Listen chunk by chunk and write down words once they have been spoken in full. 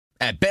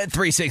At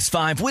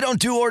Bet365, we don't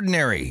do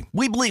ordinary.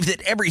 We believe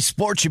that every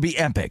sport should be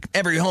epic.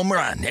 Every home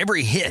run,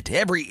 every hit,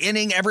 every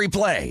inning, every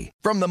play.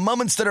 From the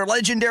moments that are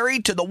legendary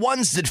to the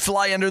ones that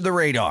fly under the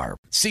radar.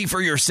 See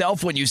for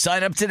yourself when you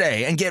sign up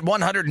today and get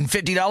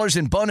 $150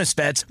 in bonus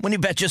bets when you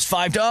bet just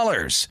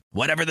 $5.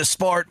 Whatever the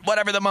sport,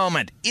 whatever the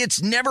moment,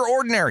 it's never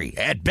ordinary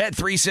at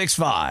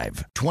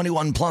Bet365.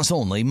 21 plus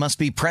only. Must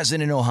be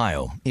present in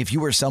Ohio. If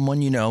you or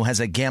someone you know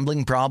has a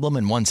gambling problem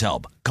and wants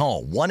help,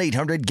 call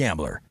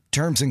 1-800-GAMBLER.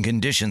 Terms and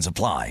conditions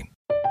apply.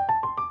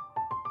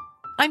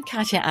 I'm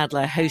Katya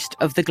Adler, host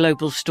of The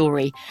Global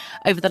Story.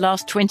 Over the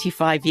last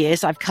 25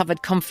 years, I've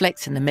covered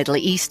conflicts in the Middle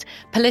East,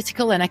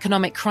 political and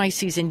economic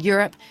crises in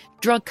Europe,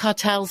 drug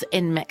cartels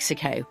in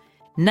Mexico.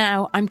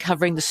 Now I'm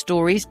covering the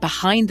stories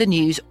behind the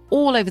news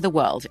all over the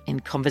world in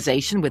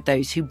conversation with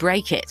those who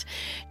break it.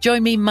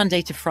 Join me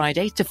Monday to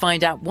Friday to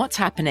find out what's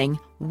happening,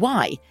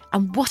 why,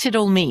 and what it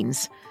all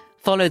means.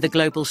 Follow The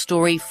Global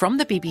Story from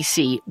the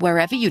BBC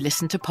wherever you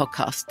listen to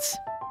podcasts.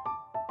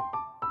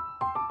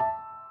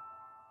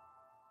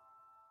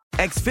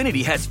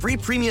 Xfinity has free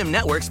premium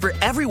networks for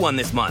everyone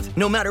this month,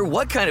 no matter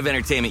what kind of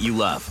entertainment you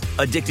love.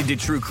 Addicted to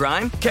true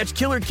crime? Catch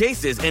killer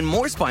cases and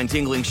more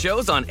spine-tingling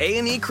shows on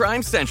A&E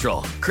Crime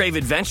Central. Crave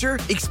adventure?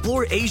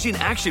 Explore Asian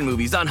action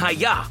movies on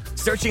Hi-Ya.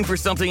 Searching for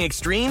something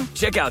extreme?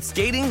 Check out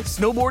skating,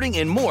 snowboarding,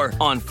 and more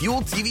on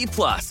Fuel TV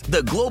Plus,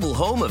 the global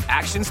home of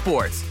action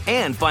sports.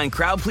 And find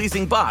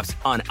crowd-pleasing bops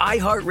on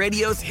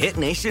iHeartRadio's Hit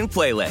Nation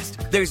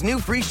playlist. There's new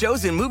free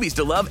shows and movies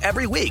to love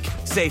every week.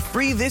 Say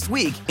free this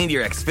week in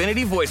your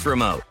Xfinity voice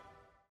remote.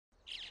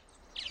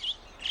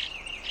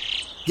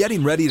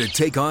 Getting ready to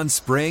take on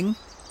spring?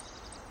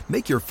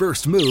 Make your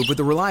first move with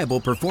the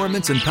reliable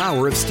performance and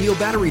power of Steel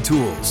battery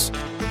tools.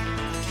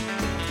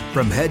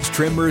 From hedge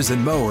trimmers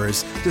and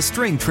mowers to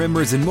string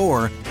trimmers and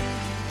more,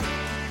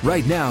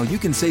 right now you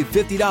can save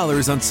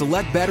 $50 on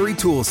select battery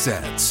tool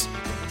sets.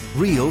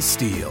 Real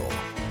Steel.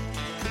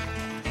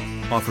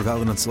 Offer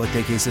valid on select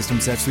AK system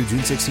sets through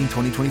June 16,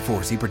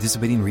 2024. See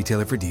participating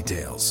retailer for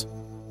details.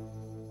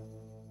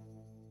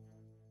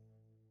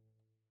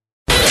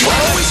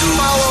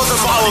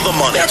 Follow the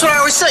money. That's what I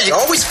always say. You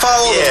always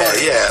follow the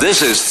money. Yeah.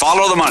 This is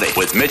Follow the Money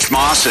with Mitch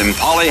Moss and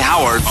Paulie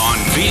Howard on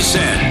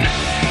VSiN.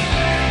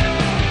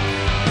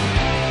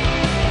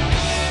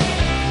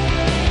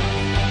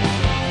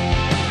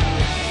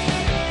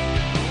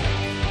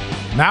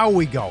 Now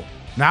we go.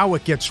 Now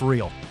it gets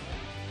real.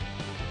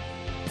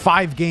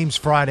 5 games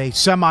Friday,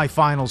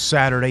 semifinals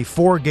Saturday,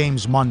 4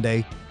 games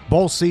Monday.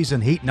 Bowl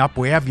season heating up.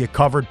 We have you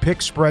covered.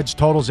 Pick spreads,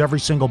 totals, every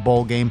single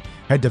bowl game.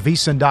 Head to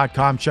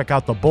VSiN.com. Check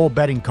out the bowl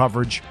betting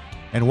coverage.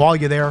 And while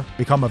you're there,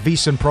 become a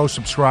VSiN Pro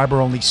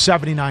subscriber, only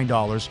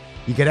 $79.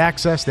 You get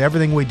access to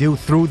everything we do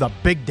through the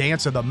big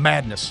dance of the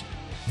madness.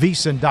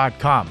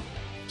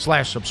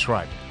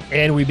 VSiN.com/subscribe.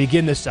 And we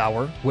begin this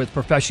hour with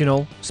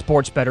professional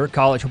sports bettor,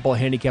 college football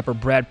handicapper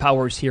Brad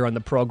Powers here on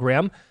the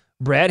program.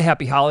 Brad,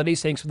 happy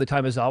holidays. Thanks for the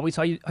time as always.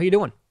 How you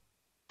doing?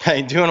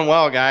 Hey, doing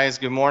well, guys.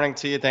 Good morning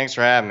to you. Thanks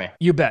for having me.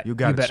 You bet. You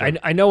bet.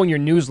 I know in your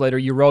newsletter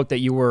you wrote that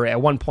you were at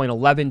one point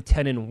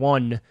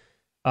 11-10-1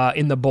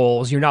 in the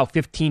bowls. You're now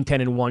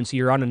 15-10-1, so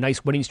you're on a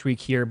nice winning streak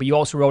here. But you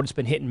also wrote it's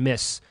been hit and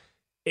miss.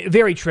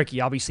 Very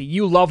tricky, obviously.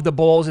 You love the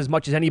bowls as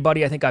much as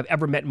anybody I think I've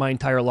ever met in my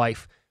entire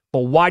life.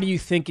 But why do you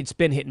think it's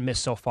been hit and miss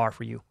so far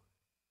for you?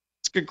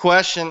 It's a good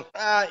question.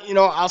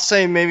 I'll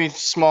say maybe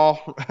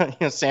small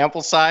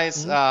sample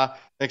size,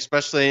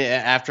 especially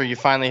after you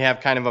finally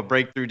have kind of a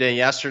breakthrough day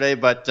yesterday.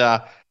 But,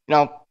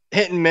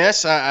 hit and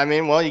miss,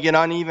 you get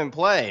uneven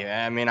play.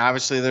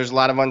 Obviously there's a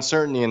lot of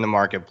uncertainty in the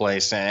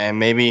marketplace. And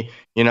maybe,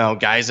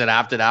 guys that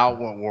opted out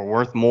were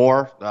worth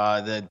more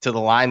to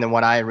the line than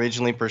what I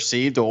originally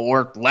perceived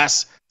or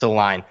less to the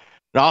line.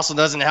 It also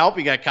doesn't help.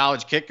 You got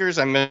college kickers.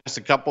 I missed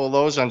a couple of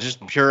those on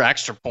just pure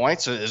extra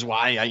points is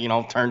why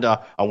I, turned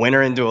a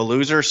winner into a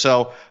loser.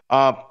 So,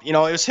 it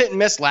was hit and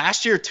miss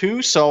last year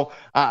too. So,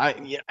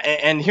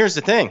 and here's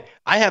the thing.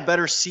 I have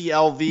better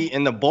CLV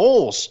in the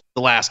bowls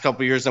the last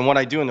couple of years than what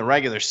I do in the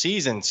regular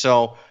season.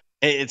 So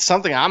it's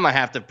something I'm going to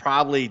have to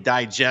probably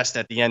digest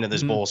at the end of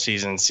this bowl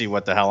season and see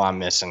what the hell I'm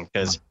missing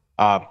because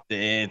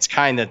it's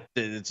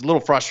a little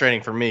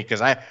frustrating for me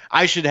because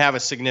I should have a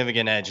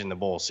significant edge in the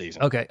bowl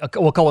season. Okay,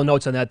 well, a couple of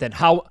notes on that then.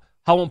 How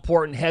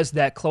important has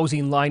that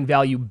closing line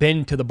value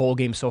been to the bowl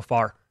game so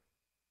far?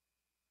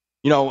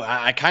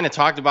 I kind of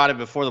talked about it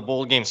before the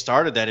bowl game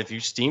started that if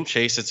you steam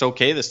chase, it's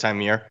okay this time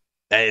of year.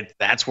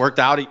 That's worked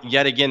out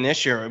yet again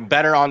this year.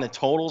 Better on the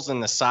totals than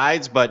the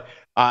sides, but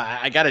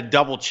I got to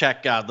double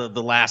check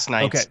the last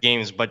night's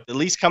games. But at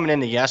least coming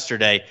into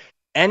yesterday,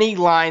 any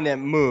line that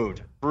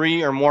moved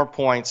 3 or more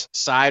points,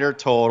 side or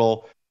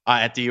total,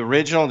 at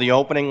the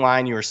opening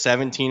line, you were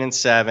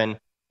 17-7, and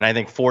I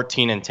think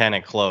 14-10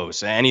 at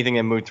close. Anything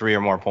that moved 3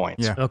 or more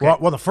points. Yeah. Okay.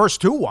 Well, the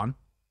first 2 won.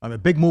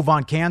 Big move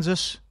on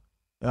Kansas.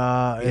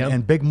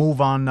 And big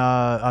move on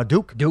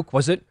Duke. Duke,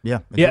 was it? Yeah.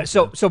 Yeah.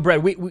 So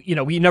Brad,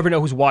 we never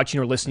know who's watching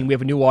or listening. We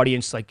have a new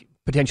audience like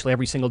potentially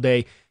every single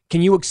day.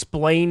 Can you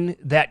explain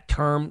that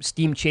term,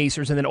 steam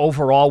chasers, and then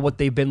overall what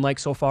they've been like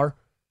so far?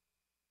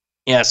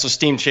 Yeah, so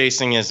steam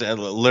chasing is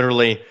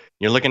literally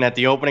you're looking at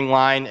the opening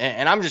line,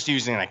 and I'm just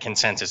using a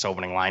consensus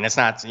opening line. It's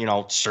not,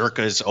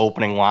 Circa's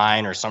opening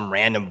line or some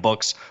random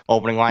book's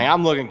opening line.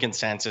 I'm looking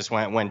consensus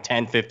when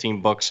 10,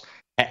 15 books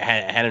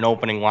had an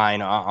opening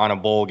line on a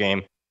bowl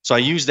game. So I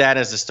use that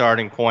as the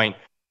starting point.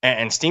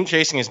 And steam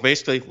chasing is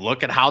basically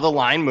look at how the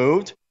line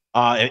moved,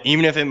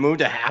 even if it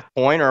moved a half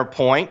point or a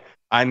point.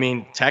 I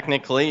mean,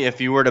 technically, if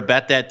you were to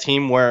bet that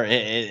team where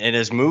it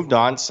has moved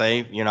on,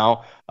 say,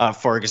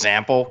 for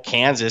example,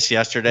 Kansas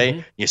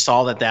yesterday, you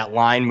saw that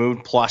line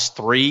moved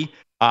 +3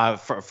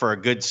 for a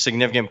good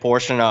significant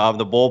portion of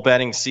the bowl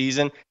betting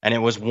season, and it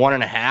was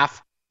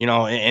 1.5.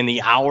 In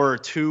the hour or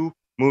two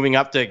moving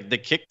up to the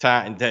kick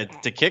time to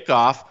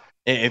kickoff.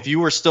 If you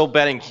were still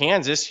betting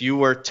Kansas, you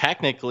were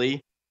technically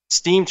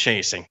steam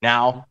chasing.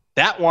 Now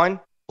that one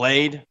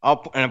played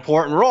up an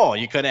important role.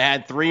 You could have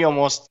had 3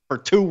 almost for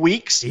 2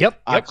 weeks.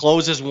 Yep.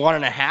 Closes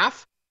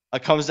 1.5.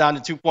 It comes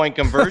down to 2-point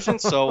conversion.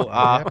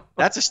 So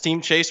that's a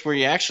steam chase where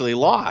you actually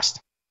lost.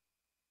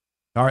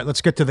 All right,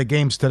 let's get to the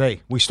games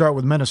today. We start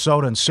with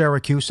Minnesota and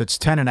Syracuse. It's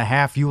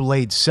 10.5. You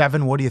laid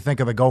 7. What do you think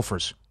of the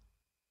Gophers?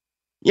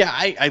 Yeah,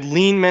 I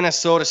lean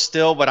Minnesota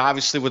still, but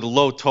obviously with a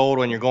low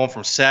total and you're going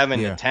from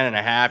 7 to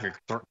 10.5,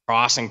 you're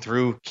crossing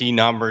through key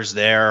numbers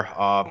there.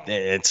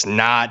 It's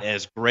not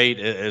as great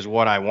as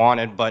what I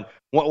wanted, but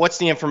what's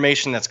the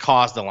information that's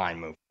caused the line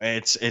move?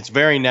 It's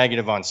very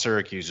negative on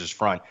Syracuse's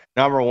front.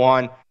 Number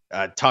one,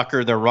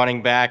 Tucker, their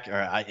running back,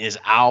 is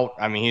out.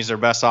 I mean, he's their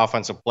best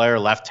offensive player.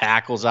 Left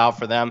tackle's out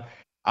for them.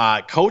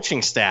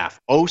 Coaching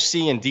staff,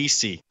 OC and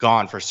DC,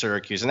 gone for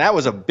Syracuse. And that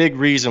was a big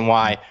reason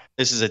why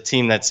this is a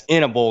team that's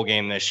in a bowl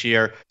game this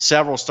year.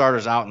 Several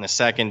starters out in the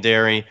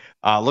secondary.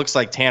 Looks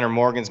like Tanner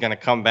Morgan's going to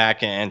come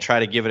back and try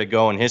to give it a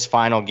go in his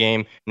final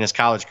game in his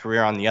college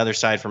career on the other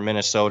side for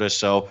Minnesota.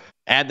 So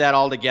add that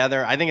all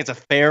together. I think it's a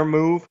fair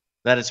move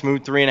that it's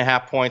moved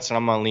 3.5 points, and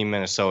I'm going to lean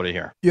Minnesota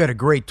here. You had a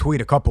great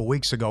tweet a couple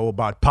weeks ago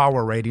about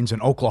power ratings,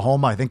 and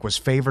Oklahoma, I think, was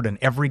favored in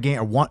every game,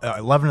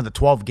 11 of the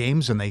 12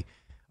 games, and they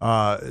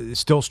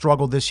still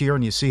struggled this year,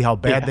 and you see how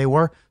bad they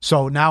were.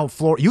 So now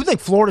you think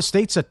Florida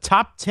State's a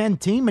top 10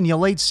 team and you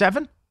laid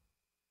 7?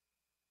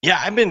 Yeah,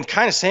 I've been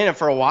kind of saying it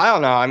for a while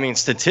now. I mean,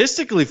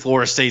 statistically,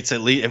 Florida State's at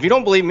least, if you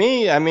don't believe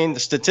me, I mean,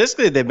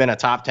 statistically, they've been a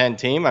top 10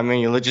 team. I mean,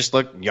 you just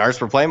look yards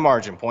per play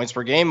margin, points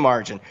per game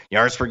margin,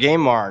 yards per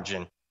game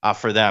margin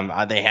for them.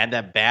 They had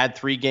that bad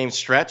 3-game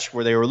stretch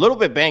where they were a little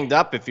bit banged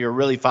up if you're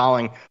really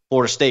following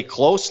Florida State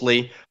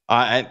closely.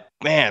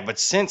 But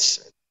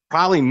since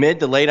probably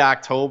mid to late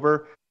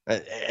October,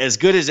 as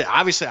good as it,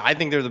 obviously, I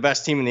think they're the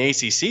best team in the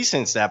ACC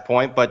since that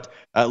point, but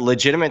a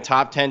legitimate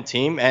top 10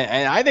 team.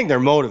 And I think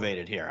they're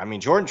motivated here. I mean,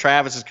 Jordan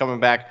Travis is coming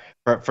back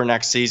for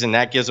next season.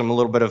 That gives them a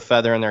little bit of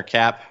feather in their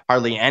cap.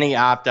 Hardly any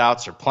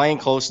opt-outs. They're playing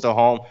close to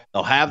home.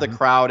 They'll have the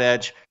crowd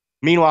edge.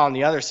 Meanwhile, on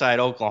the other side,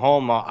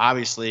 Oklahoma,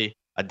 obviously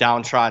a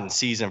downtrodden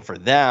season for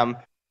them.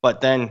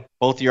 But then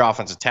both of your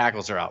offensive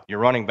tackles are out. Your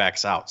running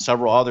back's out.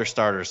 Several other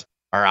starters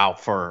are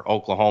out for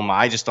Oklahoma.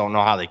 I just don't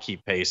know how they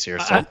keep pace here.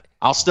 So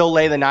I'll still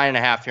lay the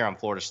 9.5 here on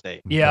Florida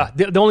State. Yeah,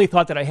 the only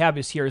thought that I have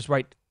is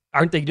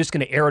aren't they just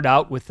going to air it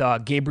out with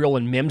Gabriel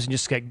and Mims and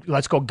just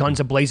let's go guns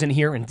a-blazing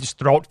here and just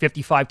throw it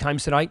 55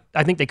 times tonight?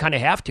 I think they kind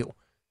of have to.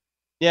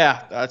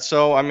 Yeah,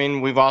 so, I mean,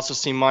 we've also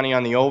seen money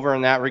on the over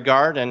in that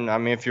regard. And, I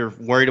mean, if you're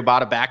worried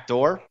about a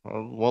backdoor,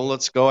 well,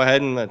 let's go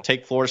ahead and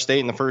take Florida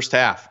State in the first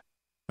half.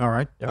 All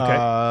right. Okay.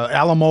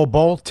 Alamo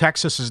Bowl,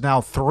 Texas is now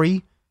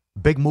 3.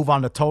 Big move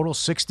on the total,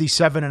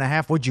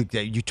 67.5. What'd you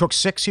get? You took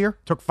 6 here?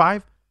 Took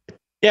 5?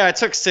 Yeah, I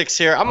took 6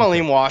 here. I'm going to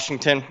lean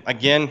Washington.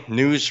 Again,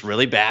 news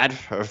really bad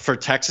for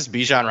Texas.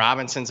 Bijan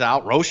Robinson's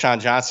out.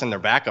 Roschon Johnson, their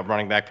backup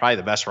running back, probably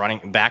the best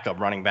backup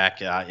running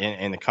back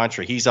in the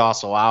country. He's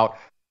also out.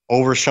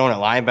 Overshown at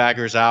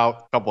linebackers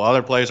out. A couple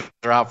other players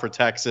are out for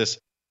Texas.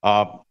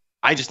 I'm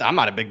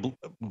not a big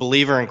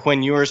believer in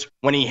Quinn Ewers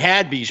when he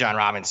had Bijan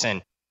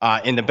Robinson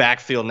in the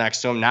backfield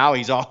next to him. Now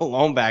he's all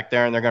alone back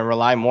there, and they're going to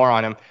rely more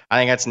on him. I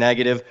think that's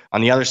negative. On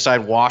the other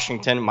side,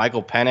 Washington,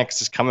 Michael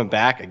Penix is coming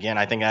back. Again,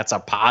 I think that's a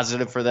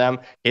positive for them.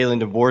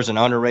 Kalen DeBoer is an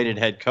underrated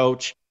head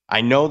coach.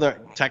 I know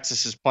that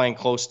Texas is playing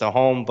close to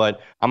home,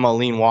 but I'm going to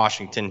lean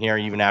Washington here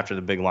even after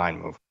the big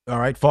line move. All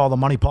right, follow the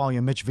Money Paulie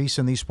and Mitch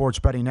Visa in the Sports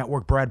Betting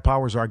Network. Brad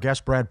Powers, our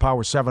guest. Brad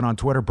Powers 7 on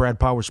Twitter,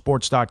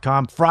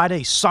 BradPowerSports.com.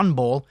 Friday, Sun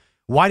Bowl.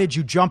 Why did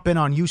you jump in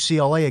on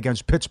UCLA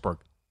against Pittsburgh?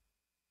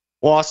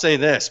 Well, I'll say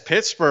this.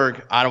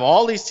 Pittsburgh, out of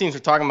all these teams we're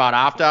talking about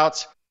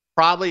opt-outs,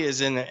 probably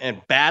is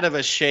in bad of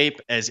a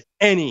shape as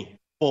any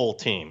bowl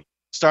team.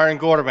 Starting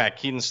quarterback,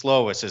 Keaton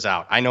Slovis, is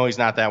out. I know he's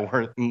not that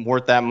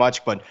worth that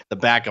much, but the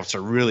backups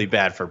are really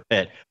bad for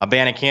Pitt.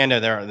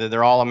 Abanikanda,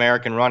 their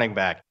All-American running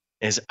back,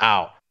 is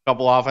out. A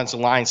couple offensive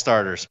line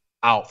starters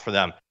out for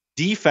them.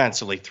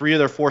 Defensively, 3 of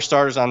their 4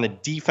 starters on the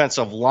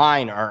defensive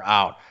line are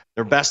out.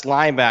 Their best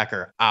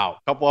linebacker out.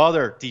 A couple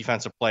other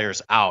defensive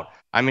players out.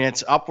 I mean,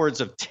 it's upwards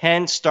of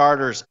 10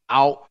 starters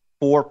out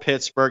for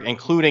Pittsburgh,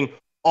 including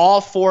all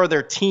 4 of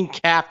their team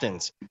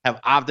captains have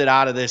opted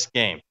out of this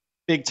game.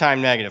 Big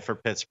time negative for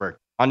Pittsburgh.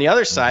 On the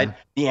other side,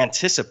 the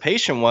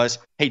anticipation was,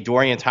 hey,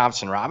 Dorian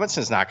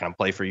Thompson-Robinson's not going to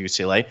play for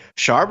UCLA.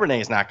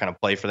 Charbonnet's not going to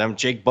play for them.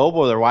 Jake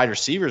Bobo, their wide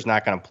receiver, is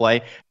not going to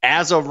play.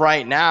 As of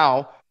right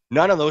now,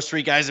 none of those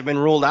three guys have been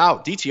ruled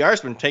out.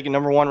 DTR's been taking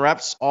number one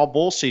reps all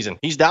bowl season.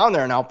 He's down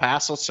there in El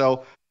Paso,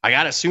 so I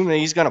got to assume that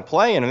he's going to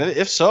play. And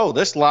if so,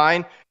 this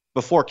line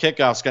before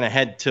kickoff is going to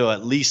head to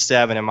at least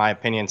 7, in my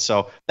opinion.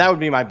 So that would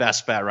be my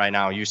best bet right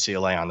now,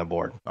 UCLA on the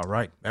board. All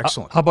right,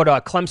 excellent. How about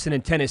Clemson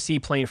and Tennessee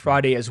playing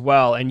Friday as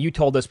well? And you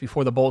told us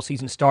before the bowl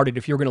season started,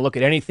 if you're going to look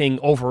at anything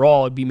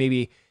overall, it'd be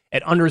maybe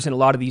at unders in a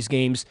lot of these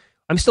games.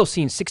 I'm still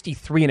seeing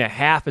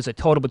 63.5 as a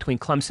total between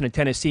Clemson and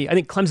Tennessee. I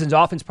think Clemson's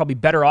offense probably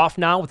better off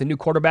now with a new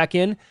quarterback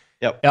in.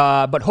 Yep.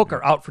 But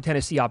Hooker out for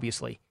Tennessee,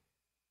 obviously.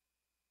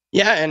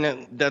 Yeah,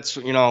 and that's,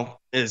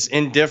 is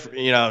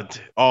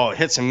indifferent,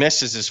 hits and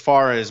misses as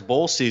far as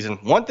bowl season.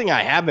 One thing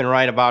I have been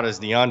right about is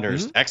the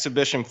unders.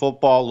 Exhibition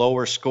football,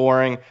 lower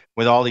scoring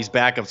with all these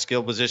backup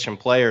skill position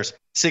players,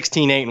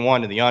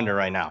 16-8-1 to the under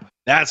right now.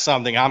 That's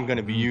something I'm going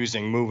to be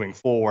using moving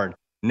forward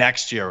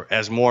next year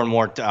as more and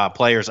more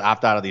players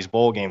opt out of these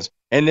bowl games.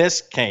 In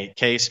this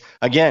case,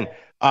 again,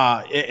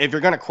 if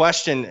you're going to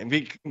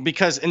question,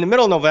 because in the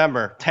middle of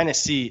November,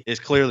 Tennessee is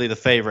clearly the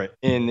favorite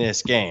in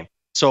this game.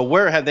 So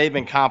where have they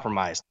been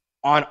compromised?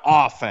 On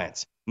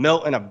offense.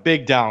 Milton, a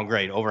big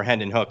downgrade over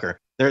Hendon Hooker.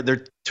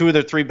 They're two of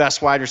their three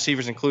best wide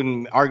receivers,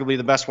 including arguably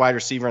the best wide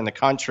receiver in the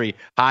country,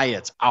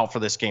 Hyatt's out for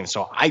this game.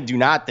 So I do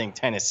not think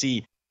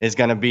Tennessee is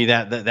going to be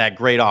that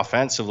great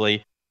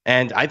offensively.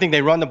 And I think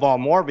they run the ball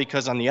more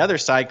because on the other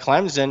side,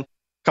 Clemson, a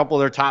couple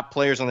of their top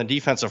players on the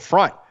defensive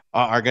front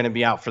are going to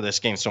be out for this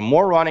game. So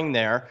more running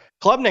there.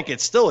 Klubnik,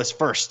 it's still his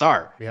first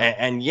start. Yeah.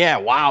 And he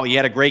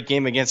had a great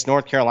game against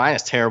North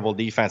Carolina's terrible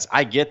defense.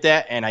 I get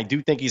that, and I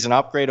do think he's an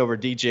upgrade over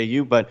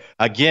DJU. But,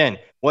 again,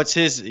 what's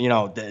his,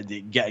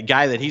 the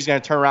guy that he's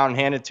going to turn around and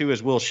hand it to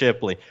is Will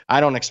Shipley. I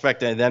don't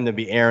expect them to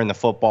be airing the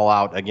football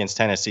out against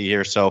Tennessee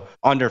here, so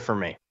under for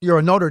me. You're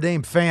a Notre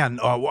Dame fan.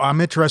 I'm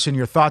interested in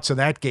your thoughts on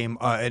that game,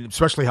 and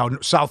especially how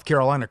South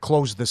Carolina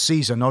closed the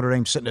season. Notre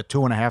Dame sitting at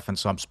 2.5 in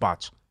some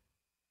spots.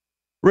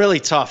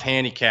 Really tough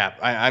handicap.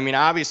 I mean,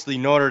 obviously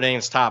Notre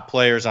Dame's top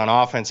players on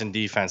offense and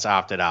defense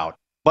opted out,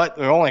 but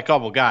there are only a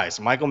couple guys.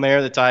 Michael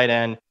Mayer, the tight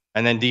end,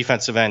 and then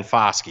defensive end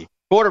Foskey.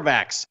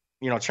 Quarterbacks,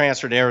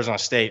 transferred to Arizona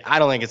State. I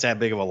don't think it's that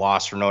big of a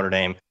loss for Notre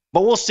Dame,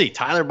 but we'll see.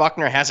 Tyler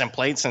Buchner hasn't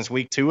played since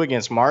week 2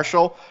 against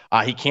Marshall.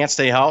 He can't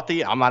stay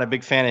healthy. I'm not a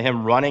big fan of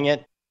him running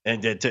it.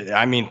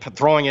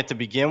 Throwing it to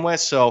begin with.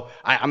 So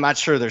I'm not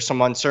sure. There's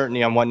some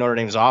uncertainty on what Notre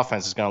Dame's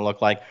offense is going to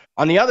look like.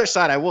 On the other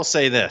side, I will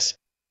say this.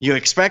 You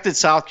expected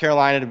South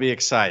Carolina to be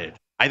excited.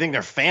 I think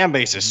their fan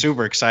base is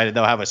super excited.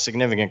 They'll have a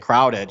significant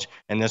crowd edge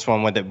in this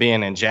one with it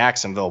being in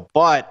Jacksonville.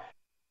 But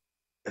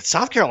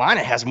South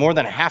Carolina has more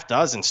than a half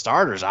dozen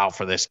starters out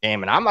for this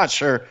game, and I'm not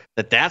sure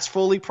that that's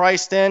fully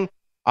priced in.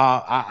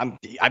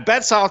 I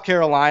bet South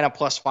Carolina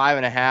plus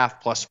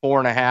 5.5, plus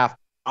 4.5.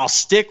 I'll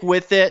stick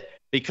with it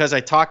because I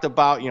talked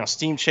about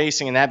steam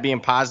chasing and that being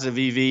positive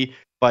EV,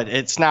 but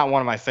it's not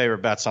one of my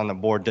favorite bets on the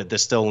board to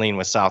still lean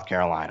with South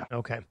Carolina.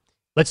 Okay.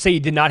 Let's say you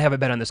did not have a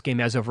bet on this game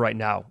as of right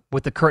now.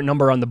 With the current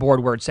number on the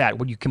board where it's at,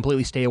 would you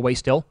completely stay away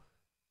still?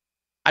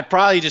 I'd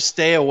probably just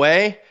stay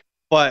away,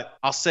 but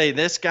I'll say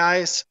this,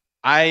 guys.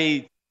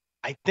 I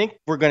think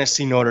we're going to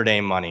see Notre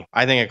Dame money.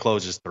 I think it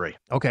closes 3.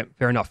 Okay,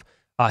 fair enough.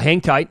 Hang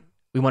tight.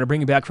 We want to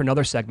bring you back for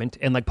another segment.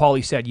 And like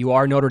Paulie said, you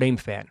are a Notre Dame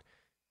fan.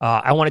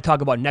 I want to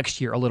talk about next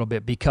year a little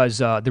bit because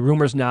the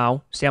rumors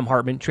now, Sam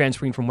Hartman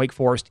transferring from Wake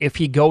Forest, if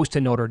he goes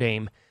to Notre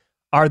Dame,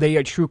 are they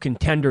a true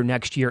contender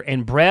next year?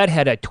 And Brad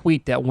had a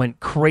tweet that went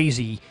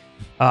crazy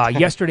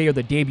yesterday or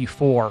the day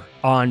before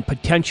on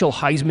potential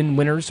Heisman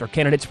winners or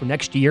candidates for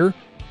next year.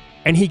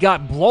 And he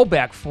got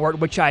blowback for it,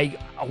 which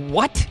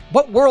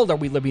what world are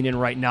we living in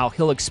right now?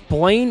 He'll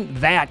explain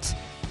that.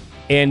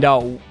 And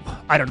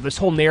I don't know, this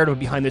whole narrative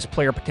behind this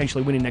player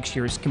potentially winning next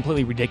year is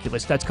completely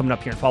ridiculous. That's coming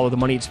up here and Follow the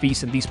Money. It's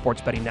VSiN, the Sports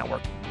Betting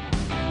Network.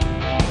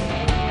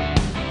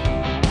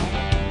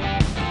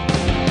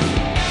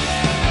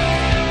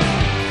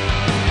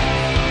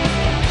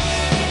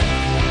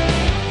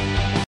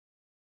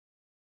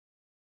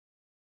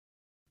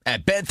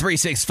 At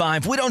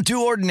Bet365, we don't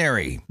do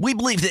ordinary. We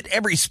believe that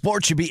every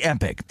sport should be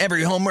epic.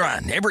 Every home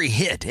run, every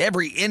hit,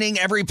 every inning,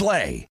 every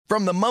play.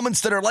 From the moments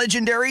that are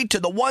legendary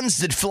to the ones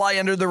that fly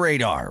under the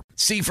radar.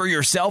 See for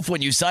yourself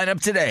when you sign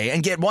up today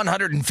and get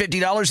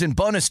 $150 in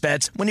bonus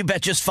bets when you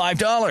bet just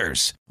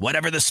 $5.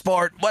 Whatever the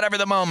sport, whatever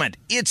the moment,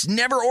 it's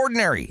never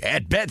ordinary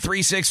at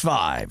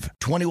Bet365.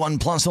 21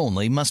 plus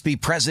only. Must be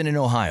present in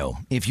Ohio.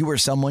 If you or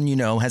someone you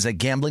know has a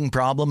gambling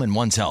problem and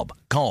wants help,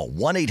 call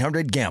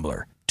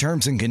 1-800-GAMBLER.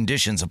 Terms and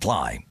conditions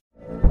apply.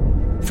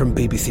 From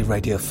BBC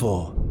Radio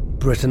 4,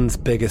 Britain's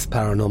biggest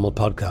paranormal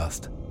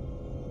podcast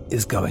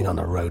is going on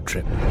a road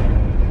trip.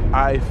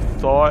 I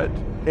thought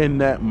in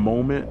that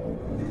moment,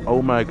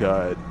 oh my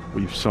God,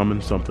 we've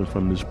summoned something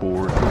from this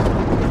board.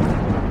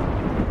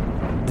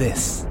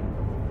 This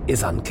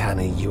is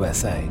Uncanny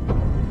USA.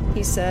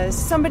 He says,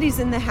 somebody's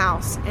in the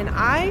house, and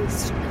I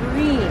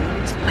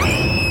screamed.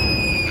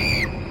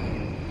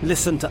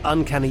 Listen to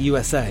Uncanny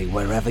USA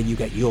wherever you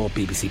get your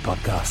BBC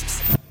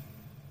podcasts,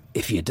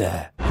 if you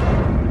dare.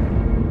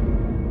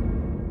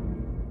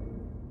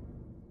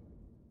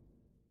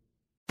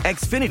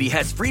 Xfinity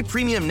has free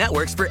premium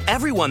networks for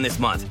everyone this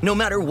month, no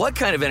matter what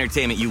kind of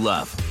entertainment you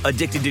love.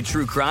 Addicted to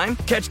true crime?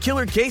 Catch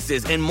killer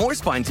cases and more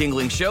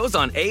spine-tingling shows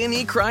on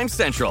A&E Crime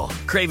Central.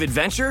 Crave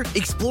adventure?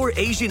 Explore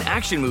Asian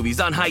action movies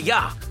on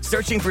Hi-YAH.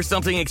 Searching for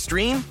something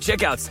extreme?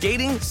 Check out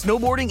skating,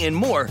 snowboarding, and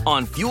more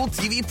on Fuel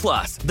TV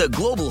Plus, the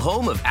global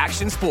home of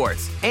action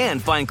sports.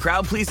 And find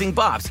crowd-pleasing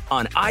bops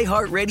on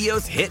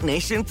iHeartRadio's Hit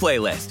Nation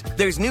playlist.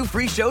 There's new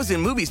free shows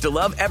and movies to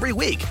love every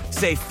week.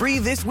 Say free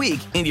this week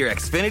in your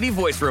Xfinity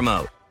voice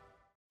remote.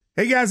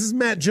 Hey guys, this is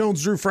Matt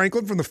Jones, Drew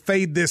Franklin from the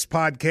Fade This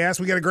podcast.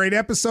 We got a great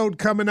episode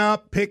coming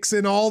up, picks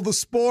in all the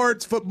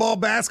sports, football,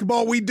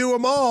 basketball, we do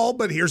them all,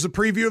 but here's a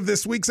preview of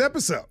this week's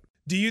episode.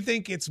 Do you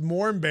think it's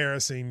more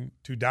embarrassing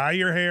to dye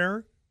your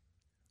hair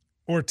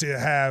or to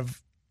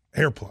have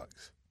hair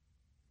plugs?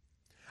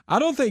 I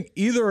don't think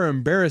either are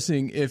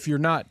embarrassing if you're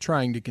not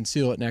trying to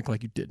conceal it and act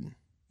like you didn't.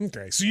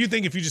 Okay, so you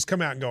think if you just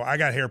come out and go, I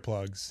got hair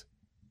plugs.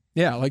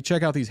 Yeah, like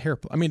check out these hair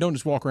plugs. I mean, don't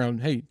just walk around,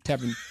 hey,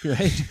 tapping,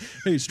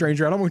 hey,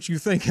 stranger, I don't want you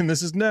thinking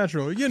this is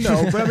natural. You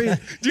know, but I mean,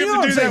 do you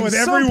have to do that with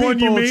everyone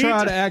you meet?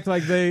 Try to act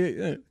like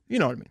they, you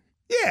know what I mean?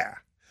 Yeah.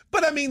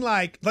 But I mean,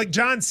 like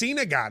John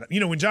Cena got it. You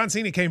know, when John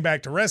Cena came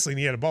back to wrestling,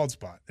 he had a bald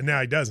spot, and now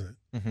he doesn't.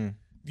 Mm-hmm.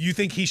 You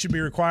think he should be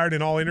required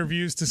in all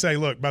interviews to say,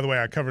 look, by the way,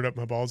 I covered up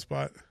my bald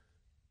spot?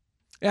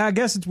 Yeah, I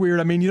guess it's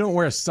weird. I mean, you don't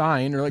wear a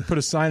sign or like put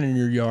a sign in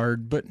your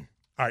yard, but.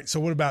 All right, so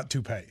what about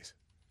toupees?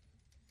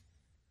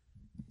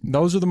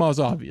 Those are the most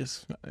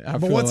obvious.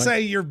 But let's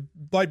say you're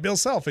like Bill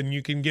Self and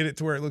you can get it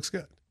to where it looks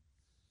good.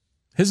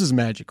 His is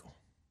magical.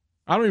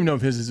 I don't even know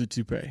if his is a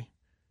toupee.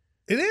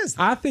 It is.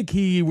 I think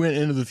he went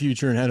into the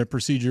future and had a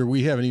procedure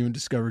we haven't even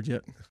discovered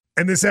yet.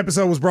 And this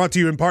episode was brought to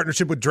you in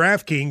partnership with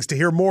DraftKings. To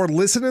hear more,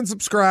 listen and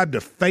subscribe to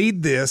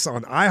Fade This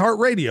on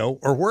iHeartRadio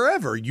or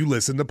wherever you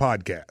listen to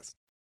podcasts.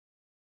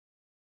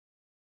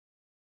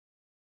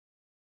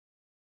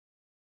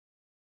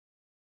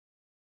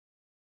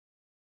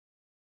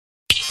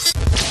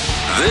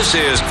 This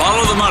is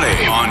Follow the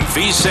Money on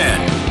VSiN.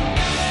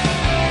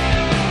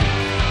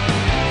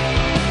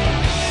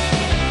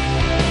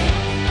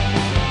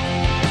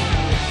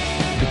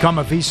 Become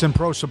a VSiN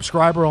Pro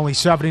subscriber, only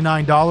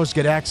 $79.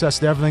 Get access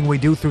to everything we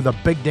do through the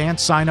Big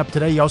Dance. Sign up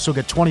today. You also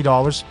get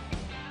 $20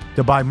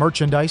 to buy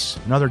merchandise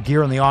and other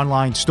gear in the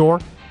online store.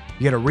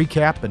 You get a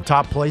recap and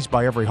top plays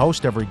by every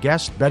host, every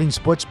guest, betting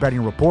splits,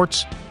 betting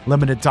reports,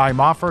 limited time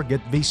offer. Get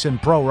VSiN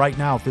Pro right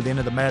now through the end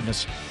of the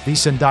madness.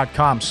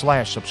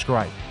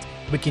 VSiN.com/subscribe.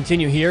 We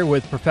continue here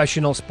with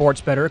professional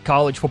sports bettor,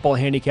 college football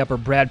handicapper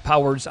Brad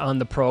Powers on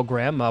the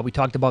program. We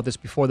talked about this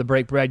before the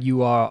break. Brad,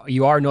 you are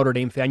a Notre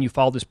Dame fan. You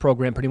followed this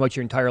program pretty much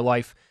your entire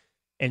life.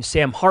 And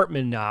Sam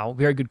Hartman now,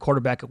 very good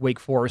quarterback at Wake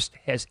Forest,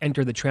 has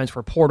entered the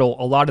transfer portal.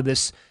 A lot of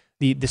this,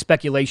 the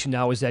speculation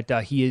now is that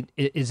he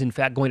is in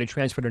fact going to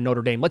transfer to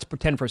Notre Dame. Let's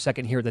pretend for a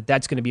second here that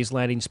that's going to be his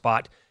landing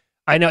spot.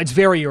 I know it's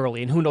very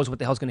early, and who knows what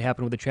the hell's going to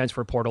happen with the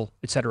transfer portal,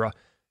 etc.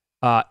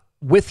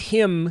 With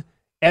him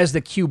as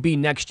the QB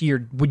next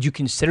year, would you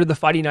consider the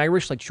Fighting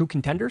Irish like true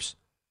contenders?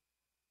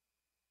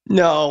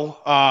 No,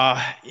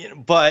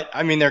 but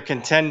I mean they're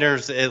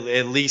contenders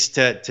at least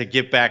to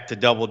get back to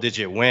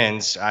double-digit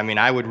wins. I mean,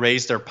 I would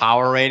raise their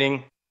power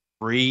rating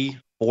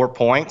 3-4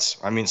 points.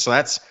 I mean, so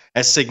that's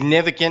as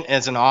significant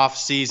as an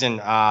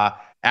off-season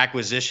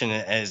acquisition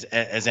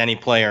as any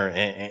player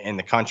in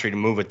the country to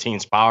move a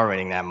team's power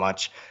rating that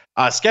much.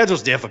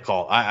 Schedule's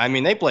difficult. I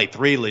mean, they play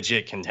 3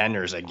 legit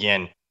contenders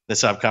again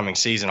this upcoming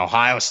season: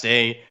 Ohio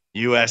State,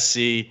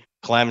 USC,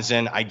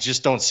 Clemson. I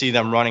just don't see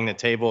them running the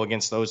table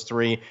against those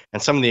 3.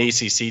 And some of the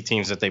ACC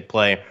teams that they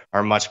play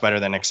are much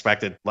better than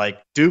expected.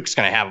 Like Duke's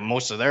going to have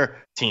most of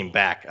their team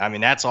back. I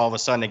mean, that's all of a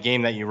sudden a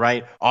game that you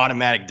write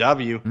automatic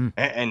W.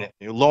 And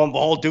lo and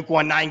behold, Duke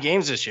won 9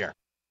 games this year.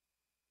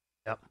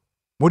 Yep.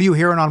 What are you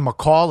hearing on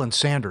McCall and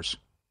Sanders?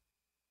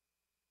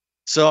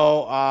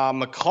 So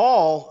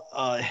McCall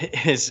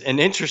is an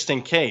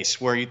interesting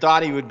case where you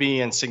thought he would be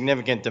in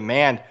significant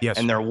demand, yes,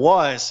 and there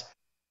was.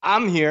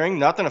 I'm hearing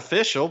nothing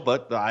official,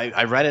 but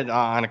I read it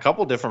on a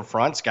couple different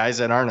fronts, guys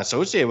that aren't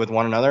associated with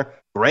one another,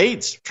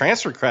 grades,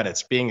 transfer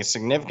credits being a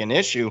significant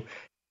issue,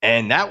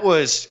 and that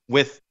was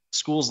with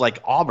schools like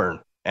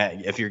Auburn.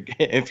 If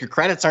your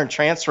credits aren't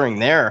transferring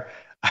there,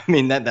 I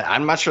mean,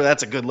 I'm not sure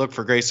that's a good look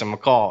for Grayson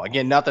McCall.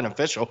 Again, nothing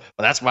official,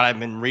 but that's what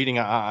I've been reading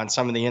on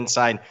some of the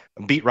inside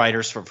beat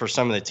writers for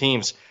some of the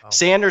teams. Oh.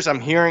 Sanders, I'm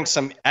hearing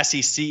some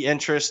SEC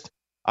interest.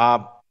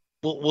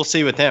 We'll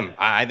see with him.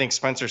 I think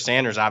Spencer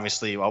Sanders,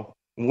 obviously,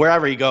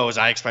 wherever he goes,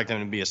 I expect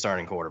him to be a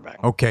starting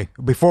quarterback. Okay,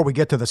 before we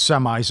get to the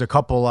semis, a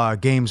couple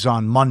games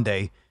on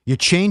Monday. You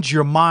changed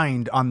your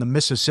mind on the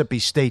Mississippi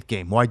State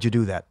game. Why'd you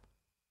do that?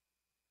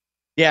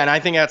 Yeah, and I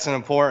think that's an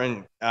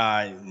important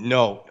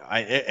note.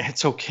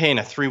 It's okay in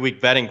a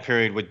 3-week betting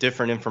period with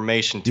different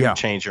information to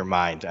change your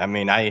mind. I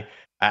mean, I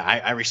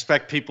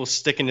respect people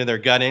sticking to their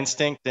gut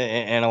instinct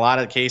in a lot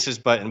of cases,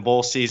 but in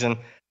bowl season,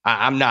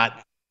 I'm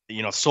not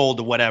sold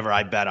to whatever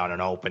I bet on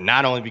an open,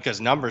 not only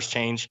because numbers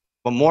change,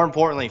 but more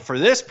importantly, for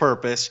this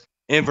purpose,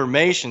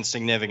 information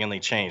significantly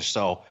changed.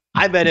 So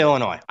I bet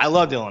Illinois. I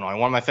loved Illinois.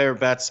 One of my favorite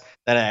bets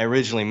that I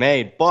originally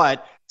made.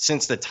 But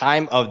since the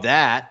time of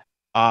that,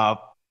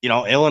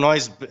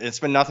 Illinois, it's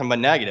been nothing but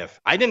negative.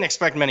 I didn't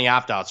expect many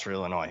opt-outs for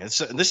Illinois.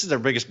 This is their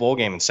biggest bowl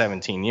game in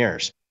 17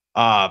 years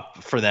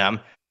for them.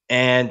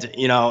 And,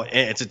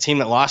 it's a team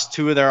that lost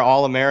 2 of their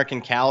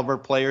All-American caliber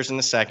players in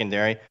the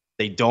secondary.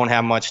 They don't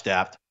have much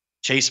depth.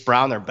 Chase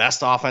Brown, their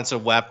best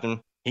offensive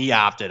weapon, he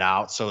opted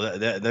out. So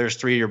there's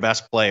 3 of your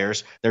best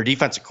players. Their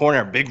defensive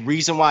coordinator, a big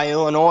reason why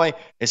Illinois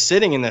is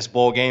sitting in this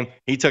bowl game.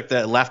 He took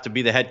the left to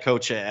be the head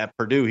coach at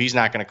Purdue. He's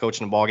not going to coach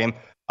in the bowl game.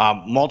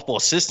 Multiple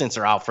assistants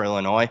are out for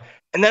Illinois.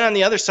 And then on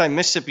the other side,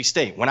 Mississippi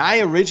State. When I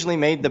originally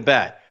made the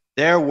bet,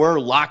 there were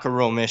locker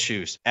room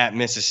issues at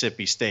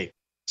Mississippi State.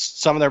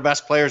 Some of their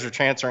best players are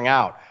transferring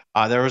out.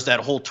 There was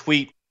that whole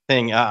tweet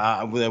thing.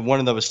 One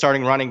of the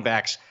starting running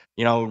backs,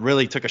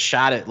 really took a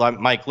shot at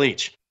Mike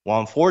Leach. Well,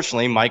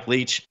 unfortunately, Mike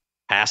Leach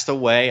passed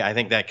away. I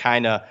think that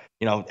kind of,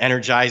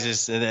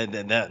 energizes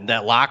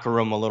that locker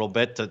room a little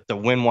bit to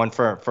win one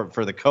for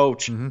the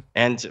coach. Mm-hmm.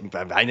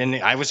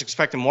 And I was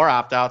expecting more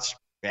opt-outs.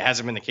 It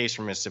hasn't been the case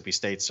for Mississippi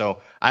State.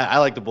 So I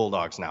like the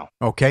Bulldogs now.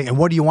 Okay. And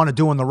what do you want to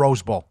do in the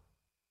Rose Bowl?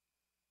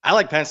 I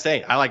like Penn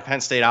State. I like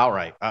Penn State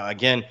outright.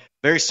 Again,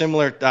 very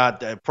similar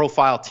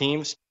profile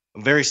teams,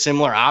 very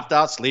similar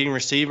opt-outs, leading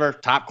receiver,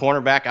 top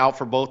cornerback out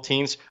for both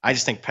teams. I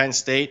just think Penn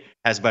State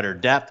has better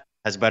depth,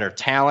 has better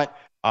talent,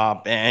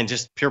 and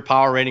just pure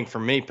power rating for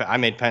me. I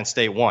made Penn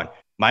State 1.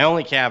 My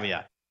only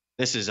caveat,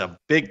 this is a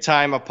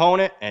big-time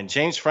opponent, and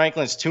James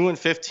Franklin's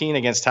 2-15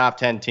 against top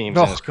 10 teams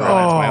in his career.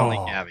 That's my only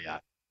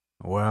caveat.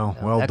 Well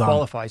that done.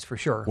 Qualifies for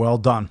sure. Well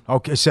done.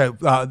 Okay, so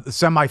the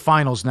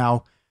semifinals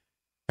now.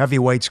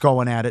 Heavyweights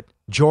going at it.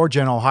 Georgia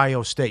and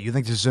Ohio State. You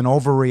think this is an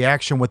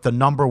overreaction with the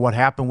number, what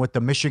happened with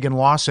the Michigan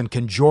loss? And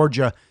can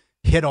Georgia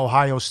hit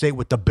Ohio State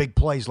with the big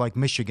plays like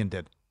Michigan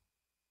did?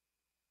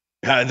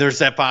 There's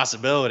that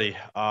possibility.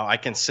 I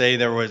can say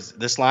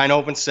this line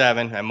opened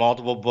 7 and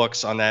multiple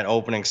books on that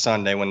opening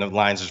Sunday when the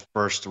lines was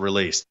first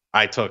released.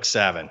 I took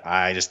 7.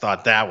 I just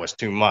thought that was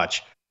too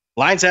much.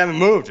 Lines haven't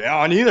moved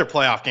on either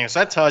playoff game. So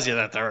that tells you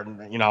that they're,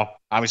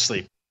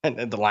 obviously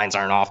the lines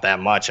aren't off that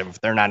much if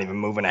they're not even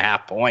moving a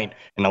half point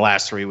in the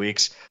last 3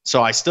 weeks.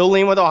 So I still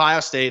lean with Ohio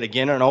State.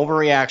 Again, an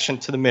overreaction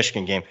to the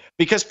Michigan game.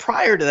 Because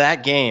prior to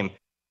that game,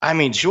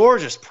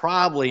 Georgia's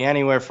probably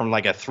anywhere from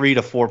like a 3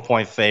 to 4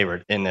 point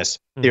favorite in this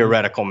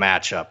theoretical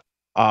matchup.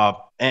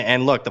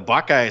 And look, the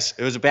Buckeyes,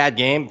 it was a bad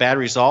game, bad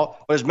result,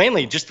 but it was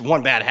mainly just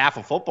one bad half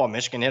of football.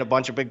 Michigan hit a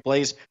bunch of big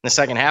plays in the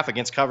second half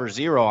against cover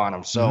 0 on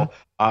them. So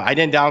I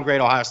didn't downgrade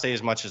Ohio State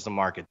as much as the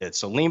market did.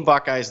 So lean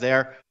Buckeyes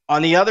there.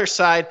 On the other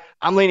side,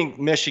 I'm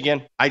leaning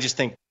Michigan. I just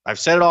think, I've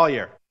said it all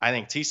year, I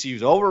think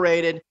TCU's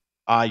overrated.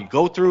 You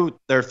go through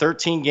their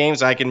 13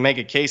 games, I can make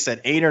a case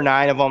that 8 or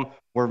 9 of them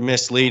were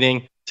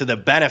misleading to the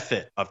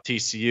benefit of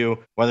TCU,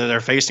 whether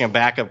they're facing a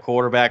backup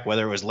quarterback,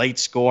 whether it was late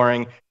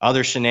scoring,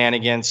 other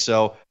shenanigans.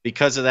 So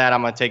because of that,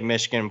 I'm going to take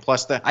Michigan.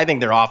 Plus, I think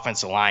their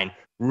offensive line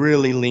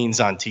really leans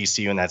on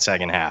TCU in that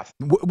second half.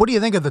 What do you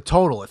think of the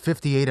total at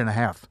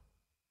 58.5?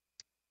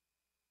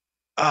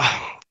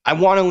 I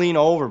want to lean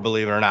over,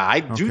 believe it or not. I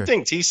do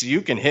think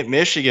TCU can hit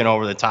Michigan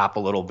over the top a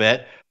little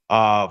bit.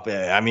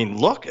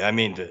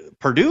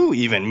 Purdue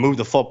even moved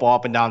the football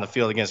up and down the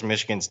field against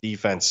Michigan's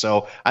defense.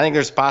 So I think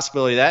there's a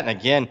possibility of that. And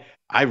again,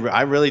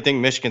 I really think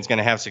Michigan's going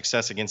to have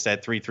success against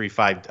that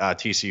 3-3-5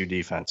 TCU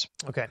defense.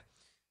 Okay.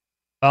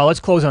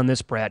 Let's close on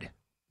this, Brad.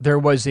 There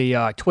was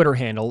a Twitter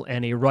handle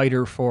and a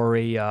writer for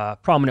a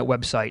prominent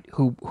website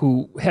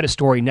who had a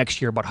story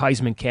next year about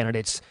Heisman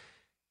candidates.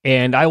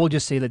 And I will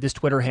just say that this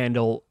Twitter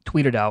handle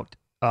tweeted out,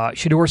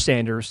 Shedeur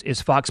Sanders is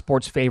Fox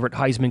Sports' favorite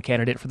Heisman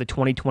candidate for the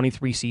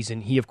 2023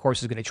 season. He, of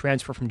course, is going to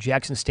transfer from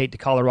Jackson State to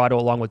Colorado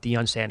along with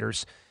Deion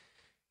Sanders.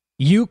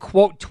 You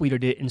quote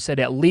tweeted it and said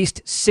at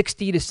least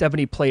 60 to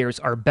 70 players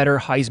are better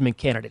Heisman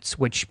candidates,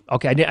 which,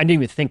 okay, I didn't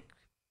even think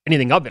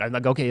anything of it. I'm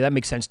like, okay, that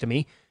makes sense to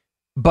me.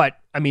 But,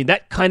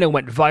 that kind of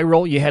went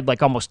viral. You had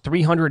like almost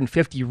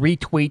 350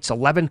 retweets,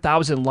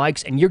 11,000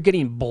 likes, and you're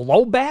getting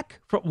blowback?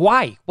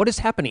 Why? What is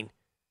happening?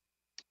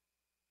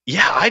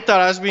 Yeah, I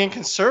thought I was being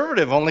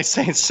conservative, only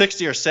saying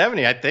 60 or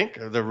 70. I think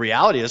the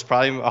reality is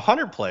probably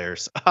 100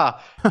 players.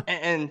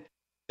 And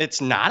it's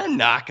not a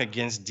knock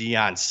against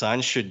Deion's son,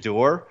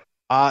 Shedeur.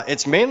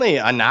 It's mainly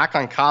a knock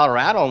on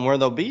Colorado and where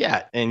they'll be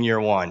at in year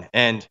one.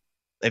 And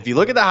if you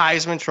look at the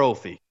Heisman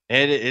Trophy,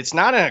 it's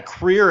not a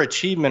career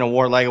achievement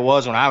award like it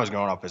was when I was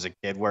growing up as a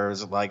kid, where it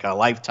was like a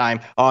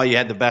lifetime, you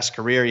had the best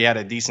career, you had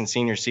a decent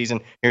senior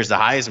season, here's the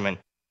Heisman.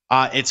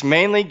 It's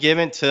mainly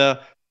given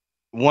to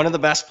one of the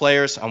best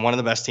players on one of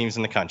the best teams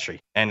in the country.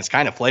 And it's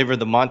kind of flavor of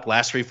the month,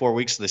 last 3-4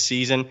 weeks of the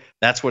season.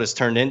 That's what it's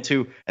turned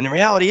into. And the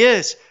reality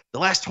is, the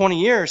last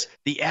 20 years,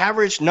 the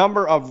average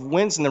number of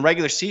wins in the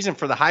regular season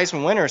for the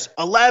Heisman winners,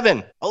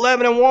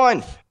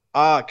 11-1.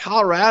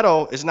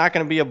 Colorado is not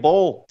going to be a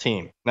bowl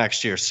team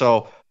next year.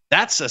 So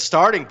that's a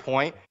starting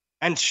point.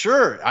 And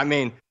sure,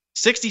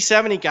 60,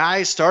 70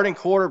 guys, starting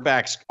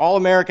quarterbacks,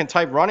 All-American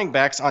type running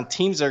backs on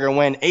teams that are going to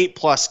win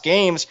 8+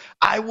 games,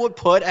 I would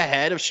put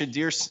ahead of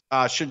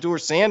Shedeur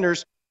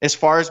Sanders as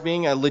far as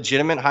being a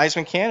legitimate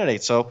Heisman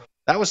candidate. So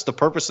that was the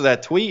purpose of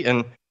that tweet,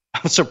 and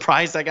I'm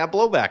surprised I got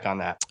blowback on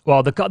that.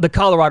 Well, the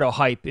Colorado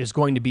hype is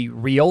going to be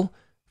real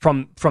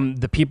from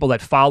the people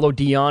that follow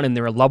Deion and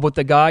they're in love with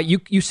the guy.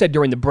 You said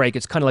during the break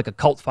it's kind of like a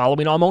cult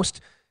following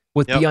almost.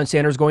 With Deion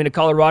Sanders going to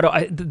Colorado,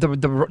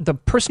 the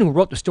person who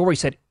wrote the story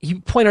said, he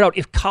pointed out,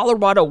 if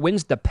Colorado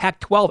wins the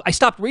Pac-12, I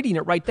stopped reading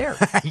it right there.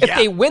 If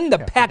they win the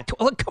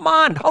Pac-12, come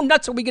on, how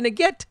nuts are we going to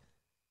get?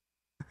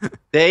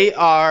 They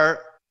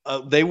were,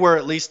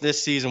 at least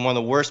this season, one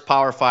of the worst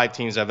Power 5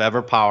 teams I've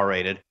ever power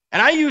rated.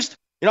 And I used,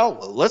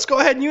 let's go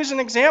ahead and use an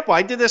example.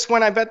 I did this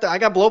when I got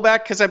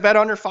blowback because I bet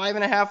under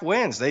 5.5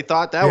 wins. They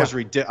thought that was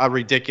a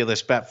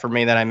ridiculous bet for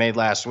me that I made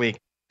last week.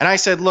 And I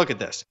said, look at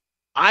this.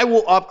 I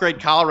will upgrade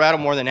Colorado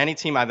more than any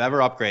team I've ever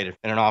upgraded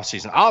in an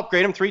offseason. I'll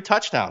upgrade them 3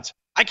 touchdowns.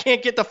 I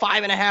can't get the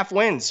 5.5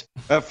 wins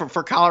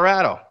for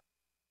Colorado.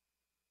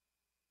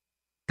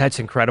 That's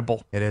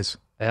incredible. It is.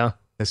 Yeah.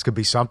 This could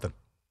be something.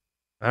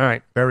 All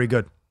right. Very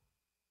good.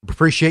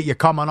 Appreciate you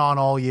coming on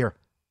all year.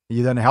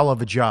 You've done a hell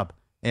of a job.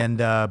 And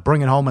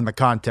bringing home in the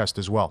contest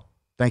as well.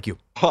 Thank you.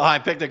 Well, I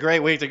picked a great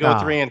week to go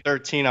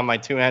 3-13 on my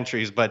 2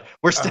 entries, but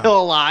we're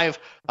still alive.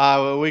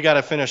 We got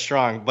to finish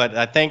strong.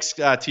 But thanks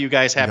to you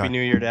guys. Happy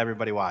New Year to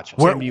everybody watching.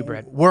 Same to you,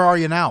 Brad. Where are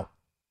you now?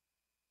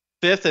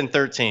 5th and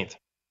 13th.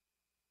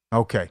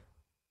 Okay.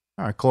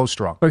 All right, close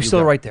strong. We're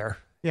still right there.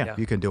 Yeah,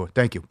 you can do it.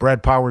 Thank you.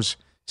 Brad Powers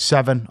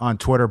 7 on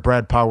Twitter,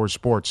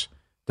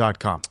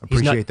 BradPowersSports.com.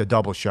 Appreciate the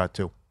double shot,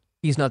 too.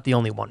 He's not the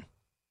only one.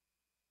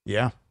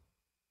 Yeah.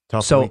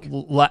 Tough so week.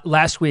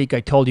 Last week I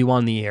told you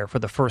on the air for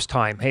the first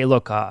time, hey,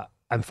 look,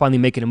 I'm finally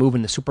making a move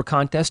in the Super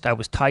Contest. I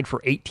was tied for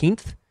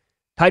 18th.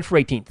 I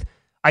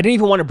didn't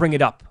even want to bring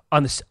it up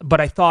on this, but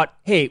I thought,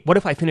 hey, what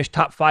if I finished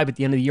top 5 at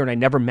the end of the year and I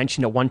never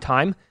mentioned it one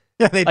time?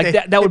 Yeah,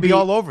 that would be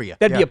all over you.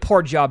 That'd be a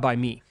poor job by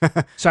me.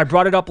 So I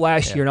brought it up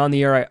last year, and on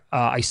the air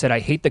I said I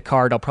hate the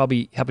card. I'll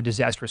probably have a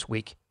disastrous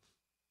week.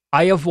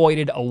 I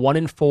avoided a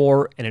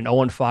 1-4 and an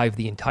 0-5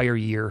 the entire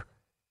year.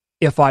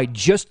 If I go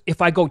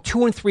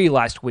 2-3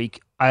 last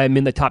week, I'm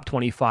in the top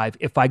 25.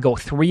 If I go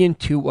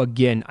 3-2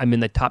 again, I'm in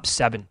the top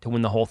 7 to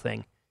win the whole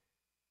thing.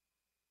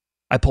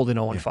 I pulled an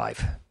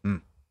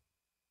 0-5.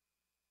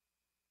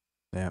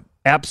 Yeah.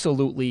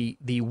 Absolutely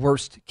the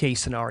worst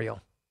case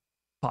scenario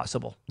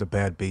possible. The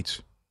bad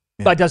beats.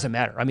 Yeah. But it doesn't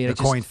matter. I mean, the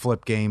coin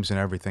flip games and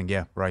everything.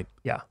 Yeah, right.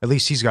 Yeah. At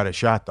least he's got a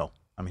shot, though.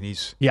 I mean,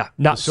 he's now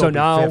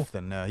 5th,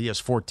 and he has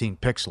 14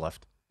 picks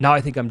left. Now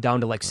I think I'm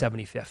down to like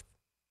 75th,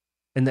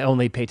 and they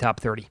only pay top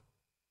 30.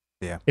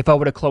 Yeah. If I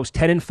would have closed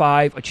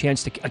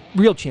 10-5, a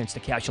real chance to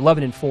cash.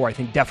 11-4, I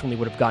think definitely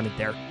would have gotten it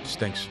there.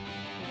 Stinks.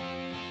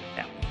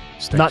 Yeah.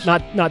 Stinks.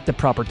 Not the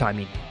proper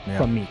timing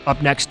from me.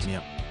 Up next,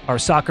 our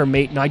soccer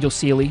mate Nigel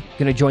Seeley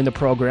going to join the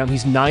program.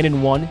 He's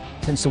 9-1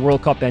 since the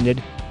World Cup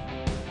ended.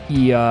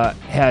 He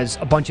has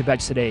a bunch of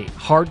bets today.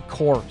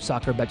 Hardcore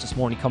soccer bets this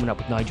morning coming up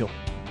with Nigel.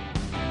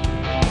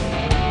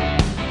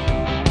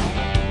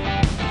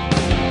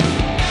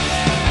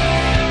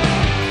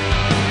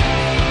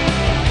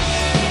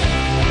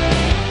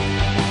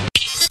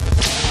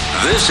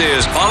 This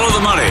is Follow the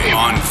Money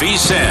on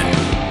VSiN.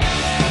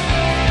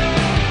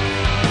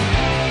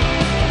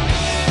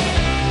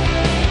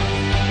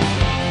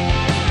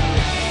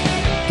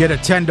 Get a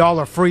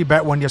 $10 free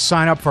bet when you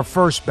sign up for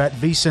First Bet,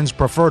 VSiN's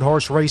preferred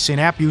horse racing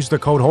app. Use the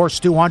code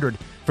HORSE200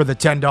 for the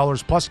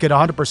 $10. Plus, get a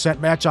 100%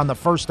 match on the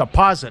first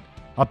deposit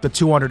up to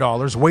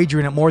 $200.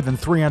 Wagering at more than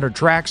 300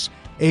 tracks,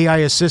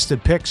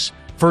 AI-assisted picks.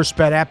 First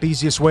Bet app,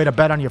 easiest way to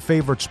bet on your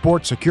favorite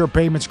sport. Secure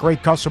payments,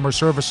 great customer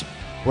service,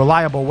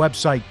 reliable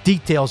website.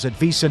 Details at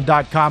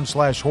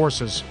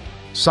vsin.com/horses.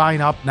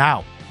 Sign up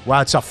now. Well,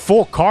 it's a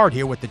full card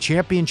here with the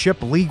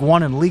Championship, League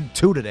One and League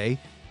Two today.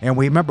 And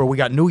we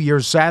got New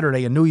Year's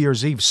Saturday and New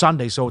Year's Eve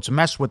Sunday, so it's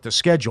messed with the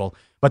schedule.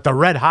 But the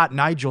red-hot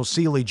Nigel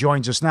Seeley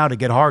joins us now to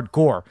get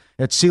hardcore.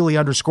 It's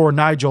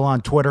Seeley_Nigel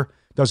on Twitter.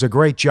 Does a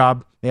great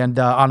job. And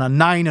on a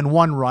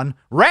 9-1 run.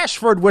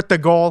 Rashford with the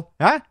goal.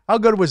 Huh? How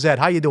good was that?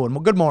 How you doing? Well,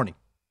 good morning.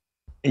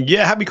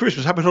 Yeah, happy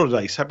Christmas. Happy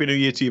holidays. Happy New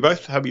Year to you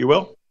both. Hope you're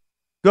well.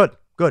 Good.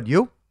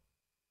 You?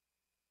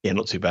 Yeah,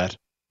 not too bad.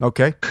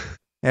 Okay.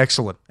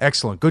 Excellent.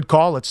 Good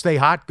call. Let's stay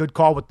hot. Good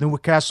call with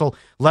Newcastle,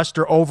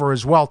 Leicester over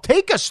as well.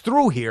 Take us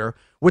through here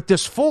with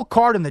this full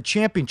card in the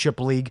Championship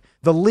League,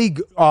 the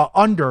league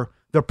under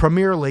the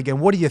Premier League,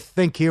 and what do you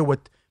think here with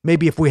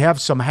maybe if we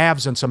have some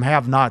haves and some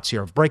have-nots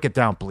here? Break it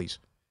down, please.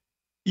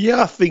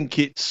 Yeah, I think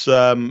it's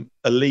a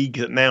league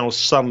that now is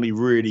suddenly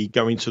really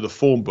going to the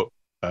form book.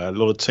 A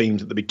lot of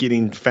teams at the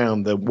beginning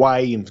found their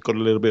way and got a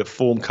little bit of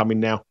form coming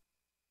now.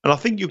 And I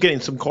think you're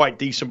getting some quite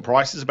decent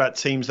prices about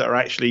teams that are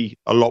actually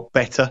a lot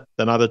better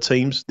than other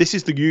teams. This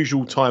is the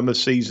usual time of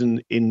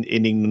season in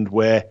England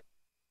where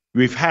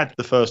we've had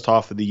the first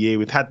half of the year,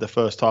 we've had the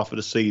first half of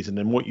the season,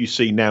 and what you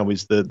see now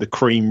is the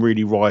cream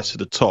really rise to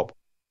the top.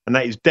 And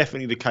that is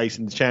definitely the case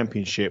in the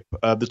Championship.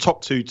 The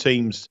top two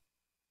teams,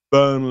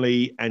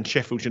 Burnley and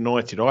Sheffield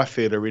United, I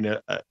feel are in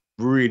a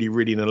really,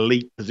 really an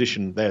elite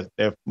position.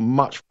 They're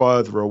much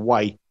further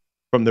away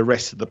from the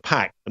rest of the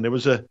pack. And there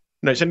was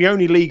it's the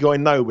only league I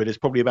know where there's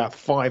probably about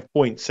 5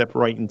 points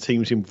separating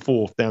teams in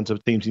 4th down to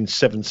teams in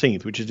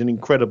 17th, which is an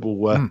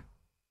incredible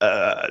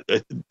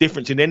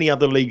difference in any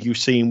other league you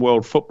see in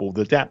world football.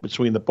 The gap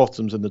between the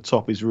bottoms and the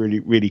top is really,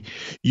 really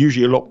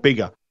usually a lot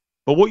bigger.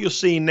 But what you're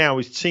seeing now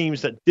is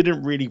teams that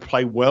didn't really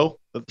play well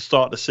at the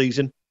start of the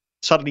season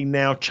suddenly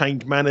now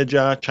change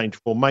manager, change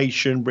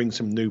formation, bring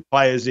some new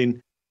players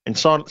in, and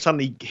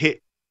suddenly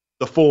hit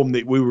the form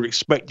that we were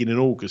expecting in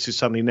August is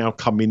suddenly now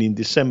coming in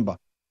December.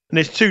 And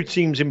there's 2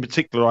 teams in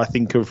particular, I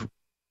think, of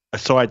a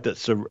side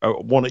that's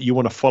one that you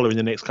want to follow in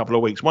the next couple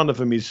of weeks. One of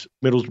them is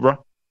Middlesbrough,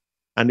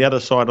 and the other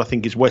side, I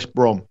think, is West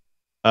Brom.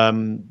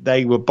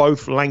 They were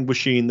both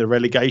languishing in the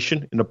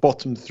relegation, in the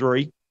bottom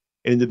 3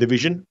 in the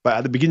division. But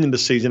at the beginning of the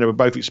season, they were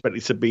both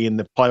expected to be in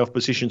the playoff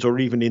positions or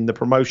even in the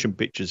promotion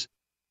pictures.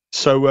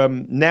 So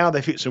now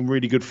they've hit some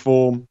really good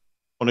form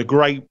on a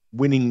great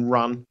winning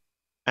run.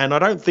 And I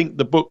don't think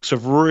the books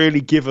have really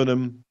given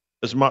them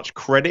as much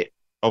credit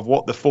of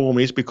what the form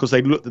is because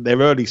they looked at their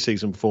early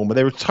season form, but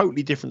they're a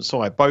totally different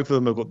side. Both of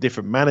them have got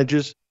different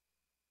managers.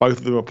 Both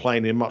of them are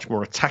playing in a much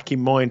more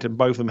attacking mind, and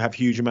both of them have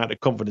huge amount of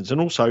confidence. And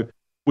also,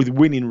 with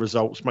winning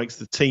results, makes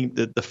the team,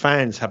 the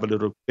fans have a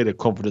little bit of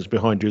confidence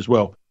behind you as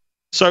well.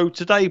 So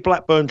today,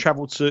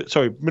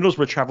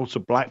 Middlesbrough travelled to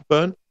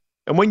Blackburn.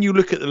 And when you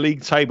look at the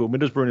league table,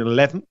 Middlesbrough in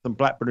 11th and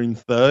Blackburn in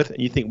 3rd,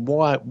 and you think,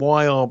 why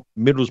are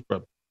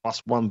Middlesbrough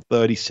plus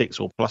 136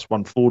 or plus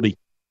 140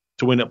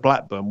 to win at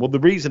Blackburn? Well, the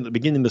reason at the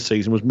beginning of the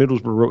season was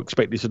Middlesbrough were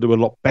expected to do a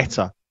lot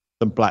better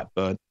than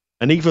Blackburn.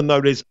 And even though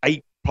there's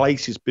 8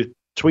 places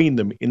between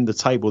them in the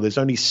table, there's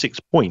only 6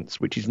 points,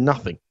 which is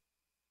nothing.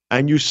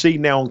 And you see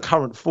now on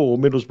current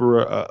form,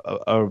 Middlesbrough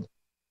are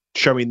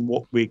showing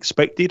what we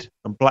expected,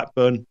 and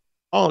Blackburn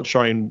aren't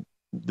showing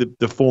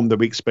the form that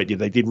we expected.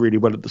 They did really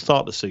well at the start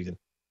of the season.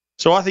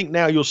 So I think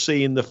now you're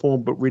seeing the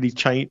form but really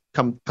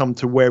come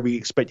to where we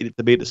expected it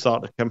to be at the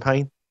start of the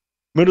campaign.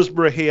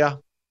 Middlesbrough here,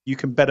 you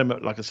can bet them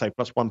at, like I say,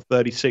 plus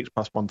 136,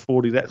 plus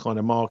 140, that kind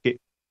of market.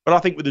 But I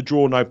think with the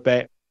draw no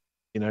bet,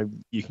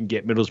 you can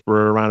get Middlesbrough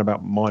around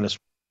about minus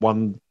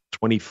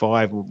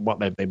 125. What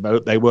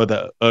they were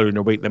that earlier in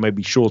the week. They may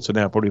be shorter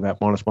now, probably about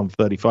minus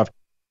 135.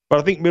 But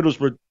I think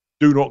Middlesbrough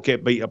do not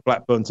get beat at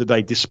Blackburn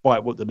today,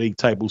 despite what the league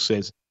table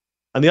says.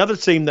 And the other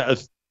team that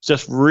has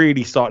just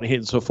really started to hit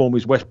into form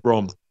is West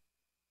Brom.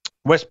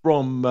 West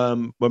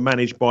Brom were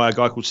managed by a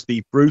guy called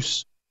Steve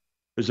Bruce,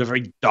 who's a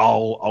very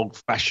dull,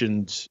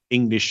 old-fashioned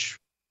English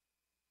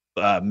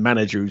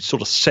manager who's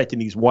sort of set in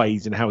his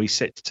ways and how he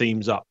sets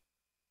teams up.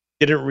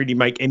 Didn't really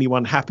make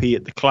anyone happy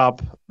at the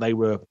club. I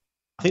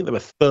think they were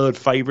 3rd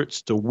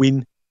favourites to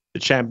win the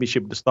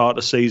championship at the start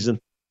of the season.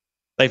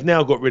 They've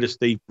now got rid of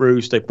Steve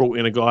Bruce. They brought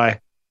in a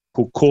guy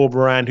called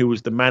Corberan, who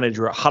was the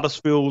manager at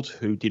Huddersfield,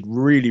 who did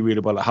really, really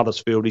well at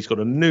Huddersfield. He's got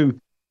a new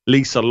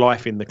lease of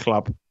life in the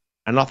club.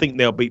 And I think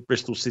they'll beat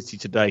Bristol City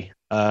today,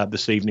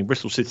 this evening.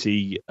 Bristol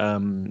City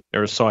are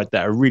a side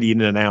that are really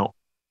in and out.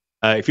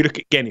 If you look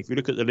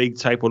at the league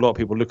table, a lot of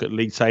people look at the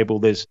league table.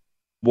 There's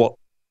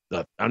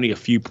only a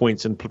few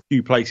points and a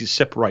few places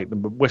separate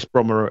them, but West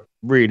Brom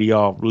really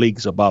are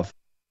leagues above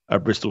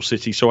Bristol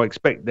City. So I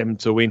expect them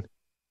to win.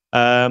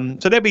 So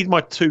there'll be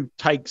my 2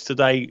 takes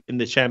today in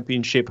the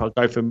championship. I'll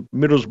go for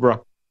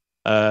Middlesbrough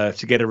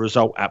to get a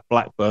result at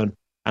Blackburn,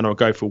 and I'll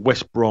go for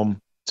West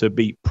Brom to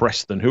beat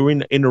Preston, who are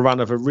in a run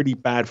of a really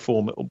bad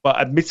form. But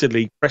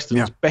admittedly,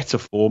 Preston's better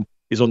form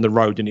is on the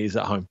road than it is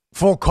at home.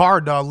 Full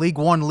card, League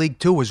 1, League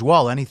 2 as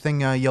well. Anything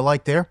you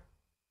like there?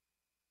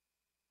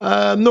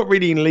 Not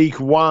really in League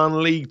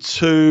 1. League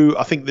 2,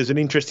 I think there's an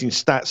interesting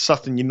stat.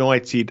 Sutton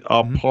United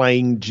are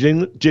playing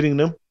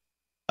Gillingham.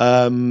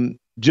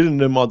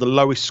 Gillingham are the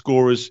lowest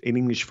scorers in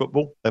English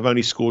football. They've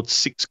only scored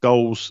 6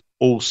 goals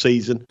all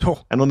season.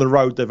 And on the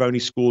road, they've only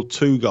scored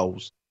 2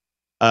 goals,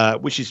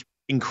 which is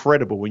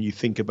incredible when you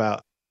think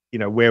about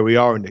where we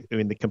are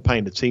in the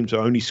campaign. The teams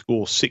only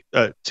score 6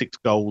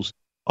 goals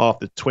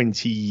after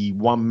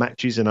 21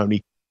 matches and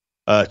only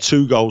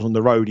 2 goals on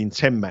the road in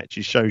 10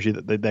 matches. Shows you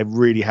that they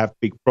really have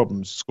big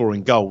problems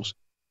scoring goals.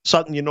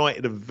 Sutton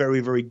United are very,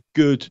 very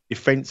good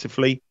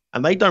defensively,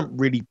 and they don't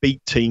really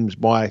beat teams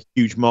by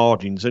huge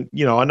margins. And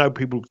I know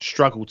people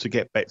struggle to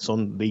get bets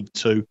on League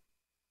 2.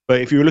 But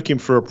if you're looking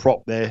for a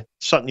prop there,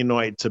 Sutton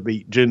United to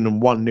beat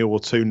Gillingham 1-0 or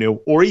 2-0,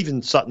 or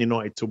even Sutton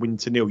United to win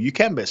 2-0, you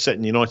can bet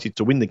Sutton United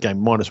to win the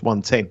game minus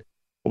 110.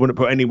 I wouldn't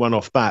put anyone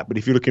off that. But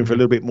if you're looking for a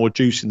little bit more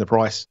juice in the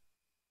price,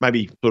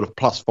 maybe sort of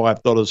plus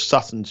 $5,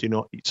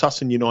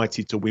 Sutton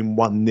United to win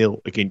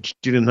 1-0 against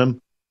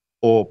Gillingham,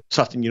 or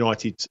Sutton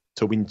United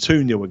to win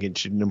 2-0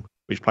 against Gillingham,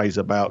 which pays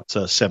about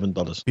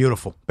 $7.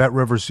 Beautiful. Bet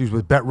Rivers, he's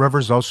with Bet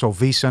Rivers, also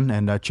VSiN,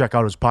 and check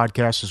out his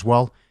podcast as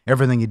well.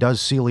 Everything he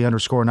does,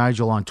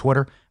 Sealy_Nigel on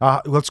Twitter.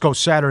 Let's go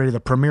Saturday to the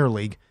Premier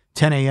League,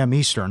 10 a.m.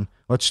 Eastern.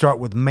 Let's start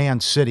with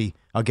Man City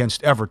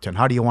against Everton.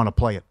 How do you want to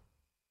play it?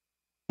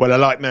 Well, I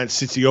like Man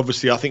City,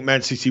 obviously. I think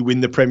Man City win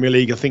the Premier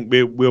League. I think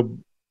we'll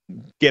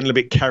getting a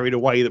bit carried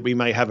away that we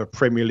may have a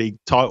Premier League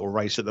title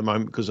race at the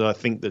moment, because I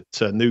think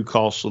that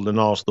Newcastle and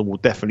Arsenal will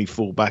definitely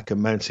fall back,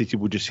 and Man City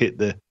will just hit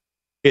the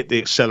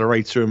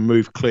accelerator and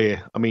move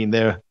clear. I mean,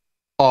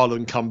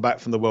 Haaland come back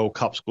from the World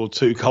Cup, scored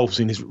 2 goals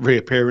in his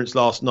reappearance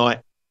last night.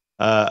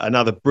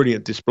 Another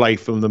brilliant display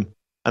from them.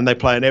 And they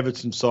play an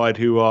Everton side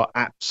who are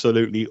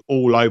absolutely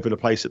all over the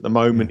place at the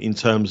moment in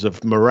terms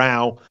of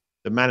morale.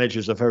 The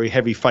manager's a very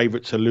heavy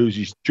favourite to lose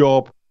his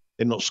job.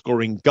 They're not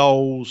scoring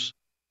goals.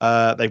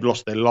 They've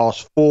lost their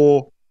last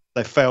 4.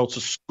 They failed to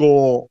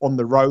score on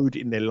the road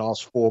in their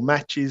last 4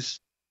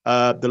 matches.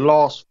 The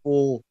last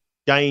 4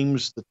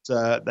 games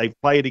that they've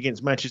played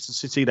against Manchester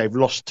City, they've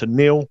lost to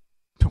 0.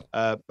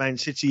 Man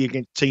City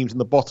against teams in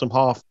the bottom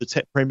half of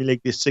the Premier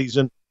League this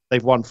season,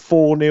 they've won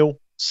 4-0,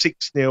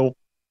 6-0,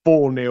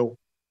 4-0,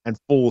 and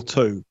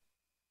 4-2.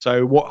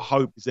 So what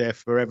hope is there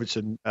for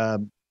Everton,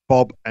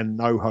 Bob? And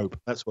no hope.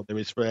 That's what there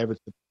is for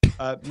Everton.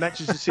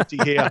 Manchester City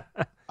here.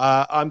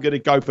 I'm going to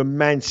go for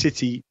Man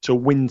City to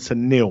win to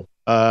 0.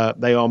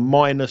 They are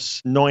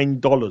minus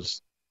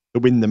 $9 to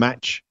win the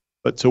match.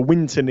 But to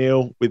win to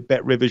 0 with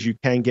Bet Rivers, you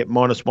can get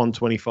minus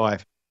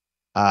 125.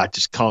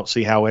 Just can't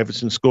see how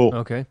Everton score.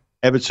 Okay.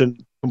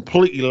 Everton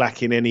completely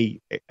lacking any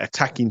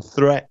attacking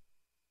threat.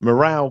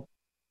 Morale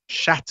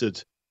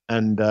shattered.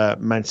 And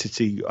Man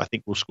City, I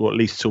think, will score at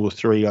least 2 or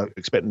 3. I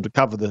expect them to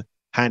cover the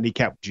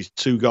handicap, which is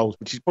 2 goals,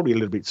 which is probably a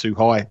little bit too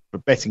high for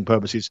betting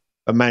purposes.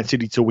 But Man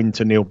City to win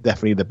to 0,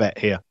 definitely the bet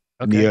here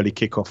in the early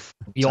kickoff.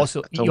 You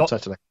also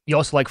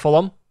like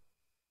Fulham?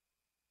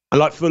 I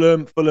like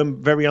Fulham.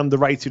 Fulham, very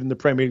underrated in the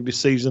Premier League this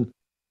season.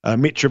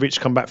 Mitrovic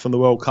come back from the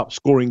World Cup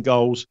scoring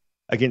goals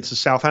against the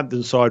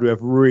Southampton side, who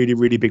have really,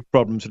 really big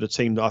problems with a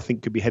team that I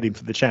think could be heading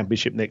for the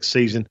Championship next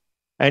season.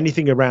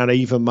 Anything around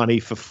even money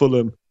for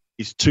Fulham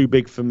is too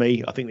big for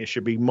me. I think there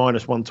should be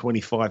minus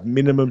 125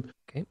 minimum.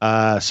 Okay.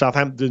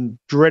 Southampton,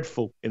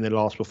 dreadful in their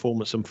last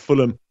performance, and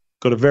Fulham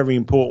got a very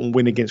important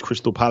win against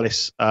Crystal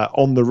Palace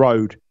on the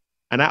road.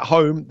 And at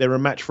home, they're a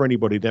match for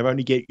anybody.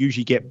 They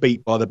usually get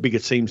beat by the bigger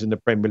teams in the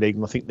Premier League,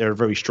 and I think they're a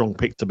very strong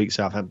pick to beat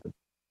Southampton.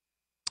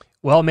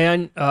 Well,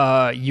 man,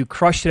 you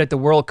crushed it at the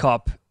World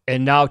Cup,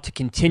 and now to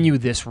continue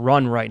this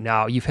run right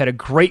now, you've had a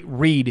great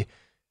read,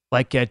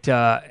 like at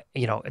at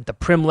the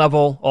Prim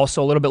level,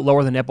 also a little bit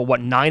lower than that, but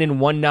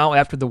 9-1 now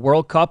after the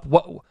World Cup.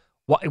 What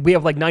we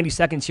have like 90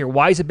 seconds here.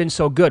 Why has it been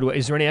so good?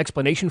 Is there any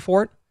explanation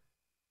for it?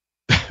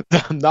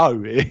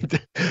 No,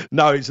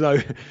 it's no.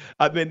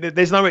 I mean,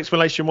 there's no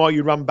explanation why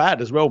you run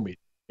bad as well, mate.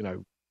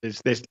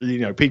 There's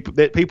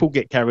people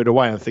get carried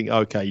away and think,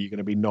 okay, you're going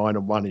to be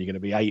 9-1, and you're going to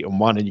be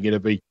 8-1, and you're going to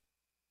be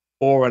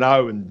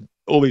 4-0, and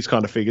all these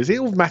kind of figures. It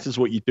all matters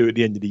what you do at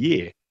the end of the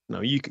year.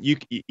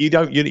 You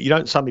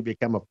don't suddenly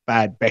become a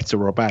bad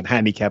bettor or a bad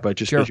handicapper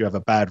just because you have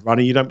a bad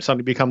run. You don't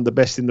suddenly become the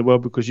best in the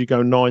world because you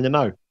go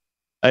 9-0.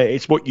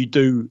 It's what you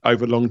do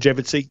over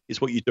longevity.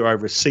 It's what you do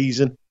over a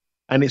season,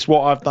 and it's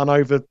what I've done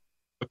over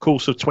a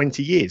course of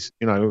 20 years.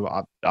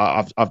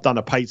 I've done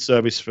a paid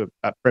service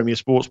at Premier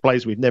Sports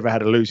Plays. We've never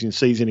had a losing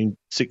season in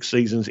 6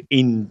 seasons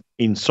in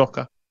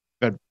soccer.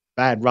 We've had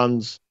bad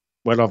runs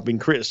where I've been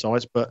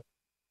criticised, but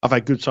I've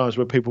had good times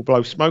where people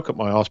blow smoke at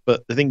my arse.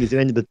 But the thing is, at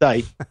the end of the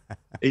day,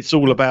 it's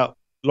all about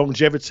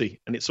longevity,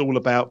 and it's all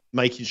about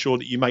making sure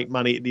that you make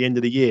money at the end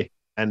of the year.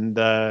 And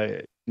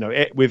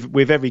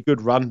with every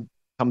good run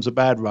comes a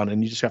bad run,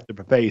 and you just have to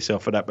prepare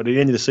yourself for that. But at the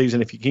end of the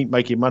season, if you keep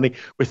making money,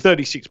 with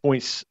 36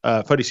 points,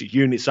 36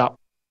 units up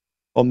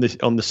on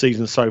the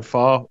season so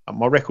far,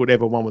 my record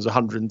ever one was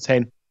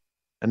 110.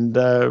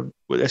 And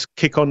let's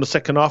kick on the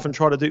second half and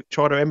try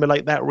to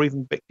emulate that, or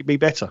even be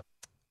better.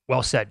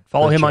 Well said.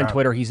 Follow him on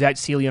Twitter. He's at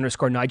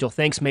Sealy_Nigel.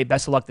 Thanks, mate.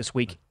 Best of luck this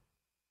week.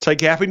 Take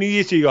care. Happy New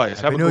Year to you guys.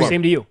 Happy New Year.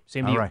 Same to you.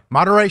 Same to you. Right.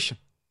 Moderation.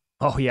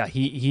 Oh, yeah.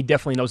 He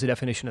definitely knows the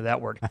definition of that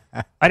word.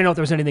 I didn't know if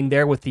there was anything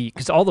there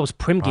because all those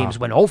Prim games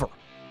went over.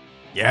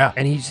 Yeah.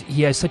 And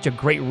he has such a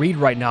great read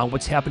right now on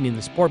what's happening in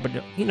the sport. But,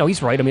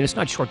 he's right. I mean, it's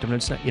not short-term.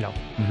 It's not,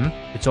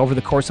 it's over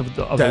the course of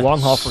the long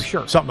haul for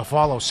sure. Something to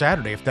follow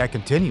Saturday if that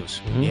continues.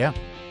 Mm-hmm. Yeah.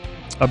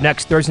 Up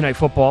next, Thursday Night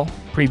Football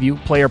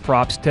preview, player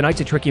props.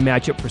 Tonight's a tricky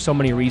matchup for so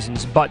many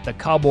reasons, but the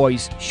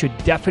Cowboys should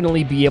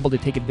definitely be able to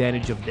take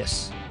advantage of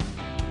this.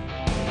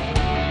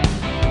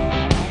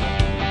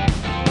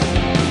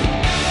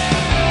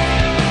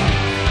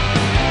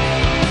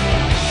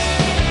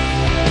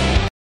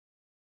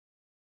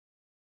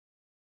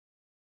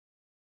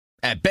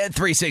 At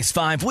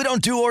Bet365, we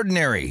don't do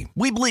ordinary.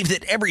 We believe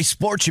that every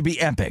sport should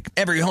be epic.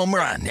 Every home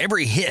run,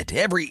 every hit,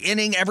 every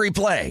inning, every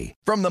play.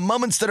 From the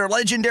moments that are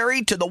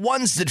legendary to the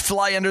ones that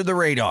fly under the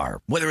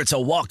radar. Whether it's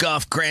a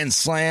walk-off grand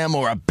slam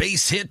or a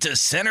base hit to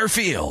center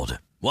field.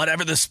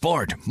 Whatever the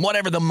sport,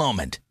 whatever the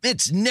moment.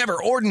 It's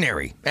never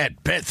ordinary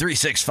at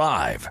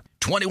Bet365.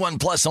 21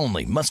 plus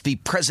only. Must be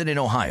present in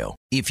Ohio.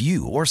 If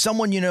you or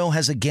someone you know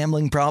has a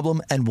gambling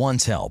problem and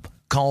wants help,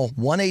 call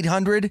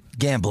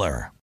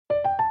 1-800-GAMBLER.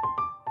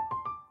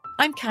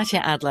 I'm Katya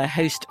Adler,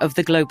 host of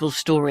The Global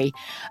Story.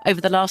 Over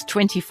the last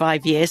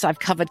 25 years, I've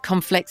covered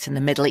conflicts in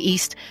the Middle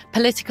East,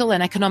 political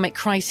and economic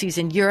crises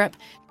in Europe,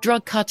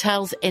 drug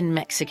cartels in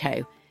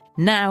Mexico.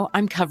 Now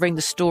I'm covering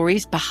the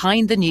stories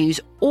behind the news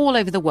all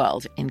over the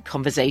world in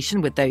conversation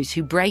with those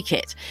who break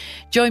it.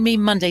 Join me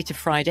Monday to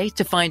Friday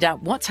to find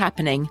out what's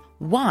happening,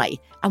 why,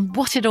 and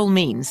what it all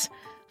means.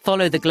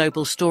 Follow The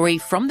Global Story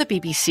from the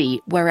BBC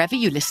wherever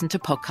you listen to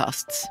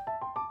podcasts.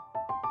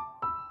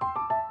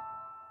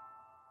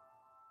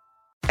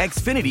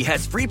 Xfinity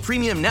has free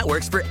premium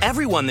networks for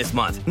everyone this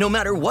month, no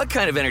matter what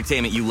kind of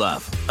entertainment you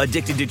love.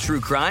 Addicted to true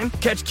crime?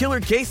 Catch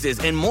killer cases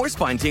and more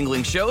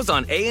spine-tingling shows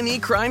on A&E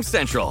Crime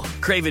Central.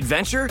 Crave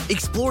adventure?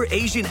 Explore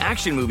Asian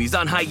action movies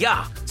on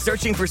Hi-YAH.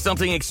 Searching for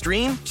something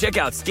extreme? Check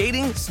out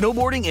skating,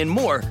 snowboarding, and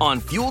more on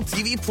Fuel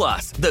TV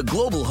Plus, the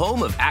global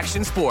home of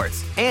action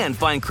sports. And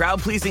find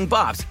crowd-pleasing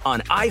bops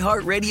on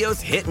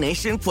iHeartRadio's Hit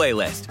Nation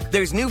playlist.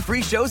 There's new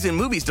free shows and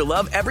movies to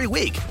love every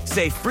week.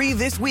 Say free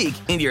this week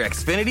in your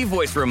Xfinity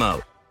voice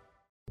remote.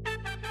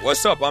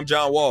 What's up? I'm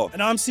John Wall.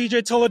 And I'm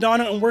CJ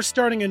Toledano, and we're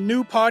starting a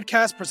new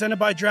podcast presented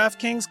by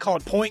DraftKings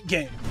called Point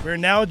Game. We're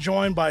now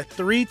joined by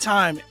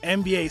three-time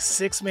NBA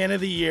Sixth Man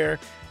of the Year,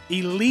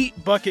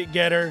 elite bucket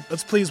getter.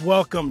 Let's please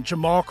welcome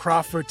Jamal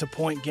Crawford to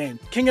Point Game.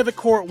 King of the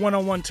Court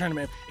one-on-one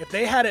tournament. If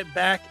they had it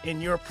back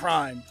in your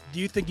prime, do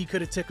you think you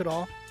could have took it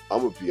all? I'm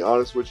going to be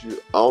honest with you.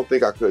 I don't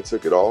think I could have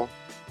took it all,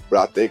 but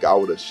I think I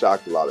would have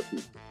shocked a lot of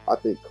people. I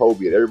think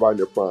Kobe and everybody in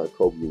their prime,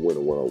 Kobe would win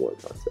a one-on-one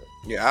contest.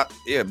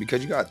 Yeah,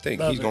 because you got to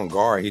think, he's going to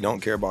guard. He don't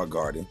care about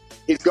guarding.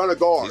 He's going to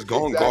guard. He's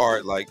going to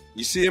guard. Like,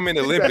 you see him in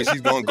the Olympics, he's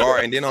going to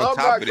guard. And then on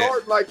top of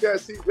that. Like that,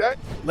 see that?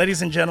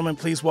 Ladies and gentlemen,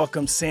 please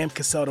welcome Sam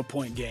Cassell to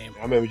Point Game.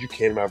 I remember you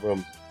came in my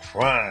room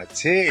crying,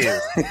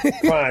 tears,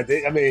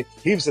 crying. I mean,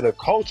 he was in a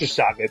culture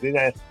shock. And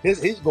then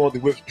he's going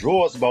through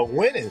withdrawals about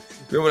winning.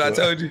 Remember what I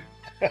told you?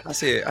 I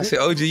said,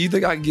 OG, you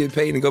think I can get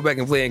paid and go back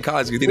and play in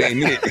college because it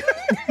ain't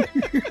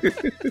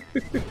it?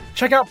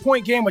 Check out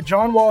Point Game with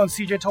John Wall and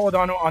CJ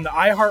Toledano on the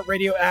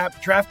iHeartRadio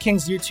app,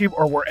 DraftKings YouTube,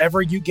 or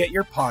wherever you get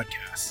your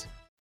podcasts.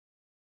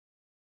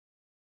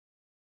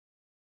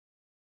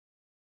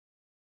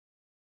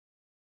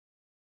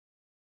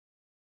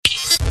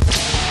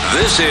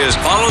 This is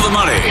Follow the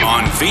Money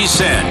on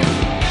VSiN.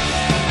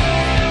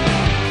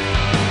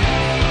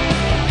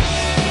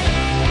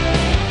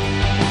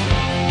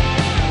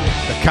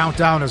 The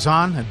countdown is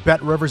on, and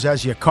Bet Rivers,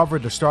 as you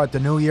covered to start the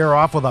new year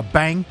off with a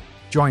bang.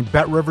 Join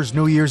Bet Rivers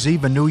New Year's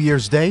Eve and New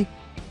Year's Day.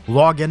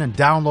 Log in and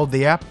download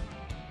the app.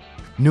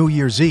 New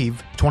Year's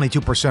Eve,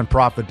 22%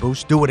 profit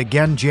boost. Do it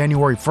again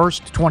January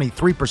 1st,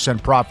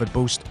 23% profit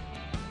boost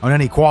on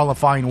any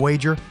qualifying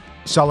wager.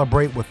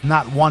 Celebrate with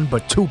not one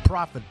but two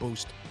profit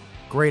boost.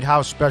 Great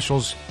house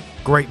specials,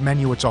 great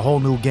menu. It's a whole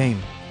new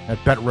game at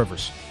Bet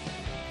Rivers.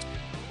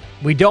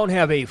 We don't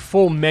have a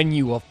full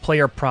menu of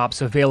player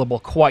props available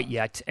quite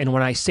yet. And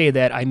when I say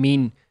that, I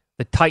mean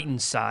the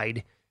Titans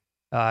side.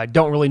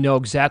 Don't really know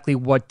exactly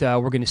what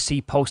we're going to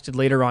see posted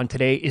later on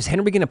today. Is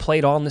Henry going to play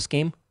at all in this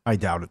game? I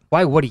doubt it.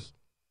 Why would he?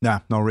 No,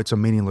 it's a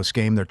meaningless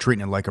game. They're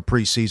treating it like a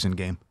preseason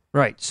game.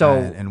 Right. So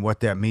and what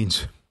that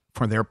means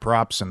for their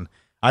props, and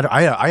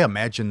I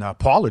imagine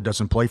Pollard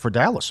doesn't play for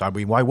Dallas. I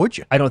mean, why would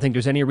you? I don't think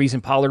there's any reason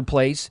Pollard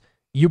plays.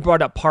 You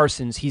brought up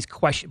Parsons. He's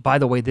questioned. By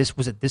the way, this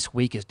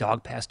week his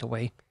dog passed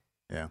away.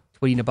 Yeah.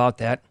 Tweeting about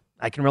that.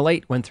 I can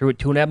relate. Went through it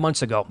 2.5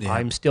 months ago. Yeah.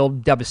 I'm still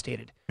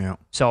devastated. Yeah.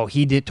 So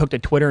he took to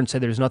Twitter and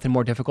said there's nothing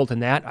more difficult than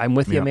that. I'm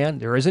with you, man.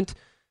 There isn't.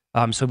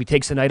 So if he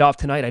takes the night off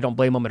tonight, I don't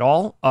blame him at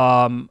all.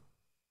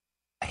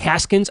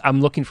 Haskins,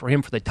 I'm looking for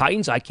him for the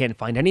Titans. I can't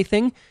find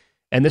anything.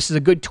 And this is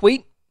a good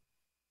tweet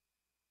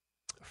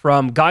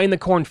from Guy in the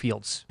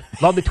Cornfields.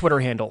 Love the Twitter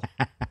handle.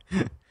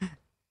 I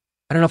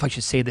don't know if I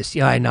should say this.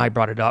 Yeah, I know I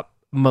brought it up.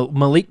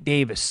 Malik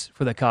Davis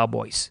for the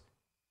Cowboys.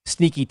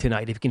 Sneaky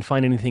tonight if you can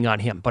find anything on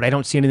him. But I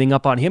don't see anything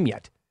up on him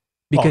yet.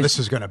 Because this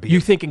is going to be...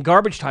 You think in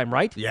garbage time,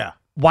 right? Yeah.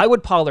 Why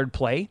would Pollard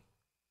play?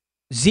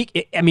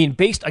 Zeke, I mean,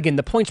 again,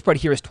 the point spread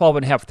here is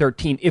 12.5,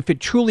 13. If it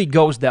truly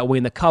goes that way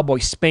and the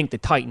Cowboys spank the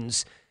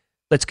Titans,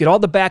 let's get all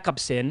the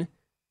backups in.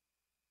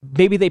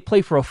 Maybe they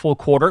play for a full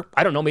quarter.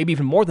 I don't know, maybe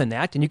even more than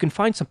that, and you can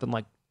find something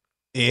like...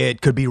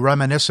 It could be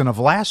reminiscent of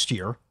last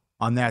year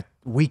on that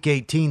Week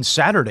 18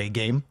 Saturday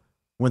game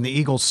when the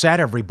Eagles sat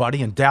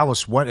everybody and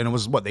Dallas went, and it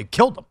was they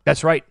killed them.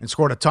 That's right. And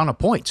scored a ton of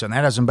points, and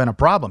that hasn't been a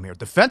problem here.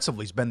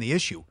 Defensively has been the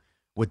issue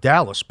with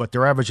Dallas, but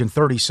they're averaging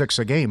 36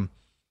 a game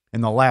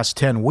in the last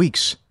 10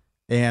 weeks,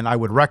 and I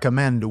would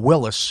recommend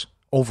Willis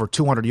over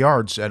 200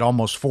 yards at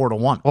almost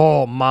 4-1.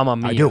 Oh, mamma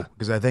mia. I do,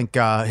 because I think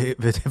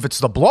if it's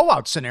the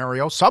blowout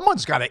scenario,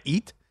 someone's got to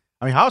eat.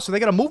 I mean, how else are they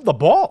going to move the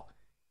ball?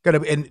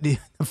 And the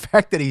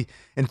fact that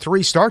in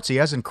 3 starts he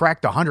hasn't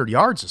cracked 100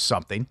 yards is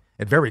something,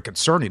 and very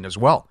concerning as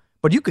well.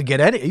 But you could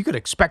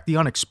expect the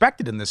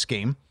unexpected in this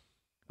game.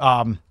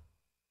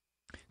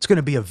 It's going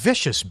to be a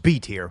vicious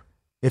beat here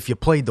if you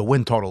played the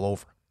win total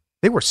over.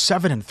 They were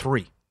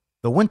 7-3.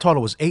 The win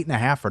total was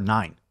 8.5 or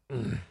 9.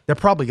 They're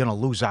probably going to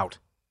lose out,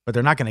 but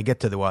they're not going to get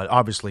to the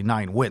obviously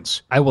 9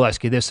 wins. I will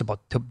ask you this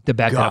about to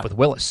back that up with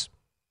Willis.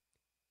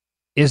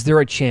 Is there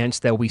a chance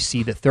that we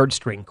see the third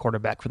string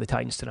quarterback for the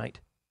Titans tonight?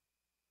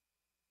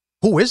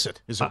 Who is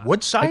it? Is it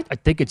Woodside? I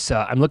think it's.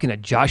 I'm looking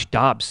at Josh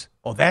Dobbs.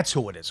 Oh, that's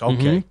who it is.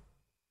 Okay. Mm-hmm.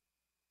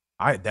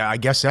 I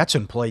guess that's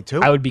in play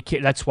too. I would be.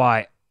 That's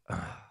why.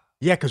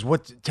 Yeah, because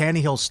what's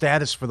Tannehill's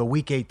status for the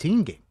Week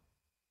 18 game?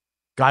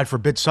 God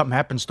forbid something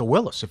happens to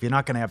Willis if you're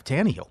not going to have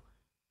Tannehill.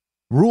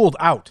 Ruled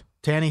out.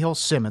 Tannehill,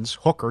 Simmons,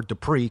 Hooker,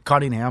 Dupree,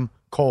 Cunningham,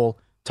 Cole,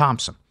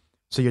 Thompson.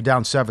 So you're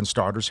down 7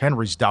 starters.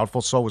 Henry's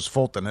doubtful. So is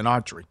Fulton and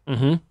Autry.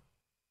 Mm-hmm.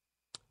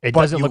 It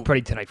doesn't look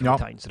pretty tonight for the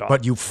Titans at all.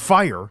 But you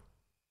fire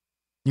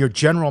your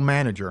general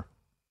manager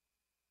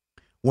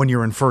when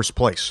you're in first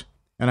place.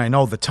 And I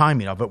know the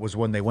timing of it was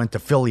when they went to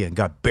Philly and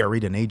got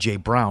buried, and A.J.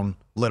 Brown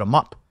lit them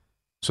up.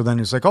 So then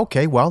it's like,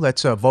 okay, well,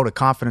 that's a vote of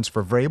confidence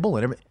for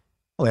Vrabel. And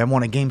they haven't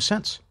won a game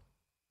since.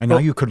 And now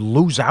you could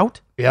lose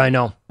out? Yeah, I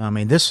know. I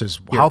mean, this is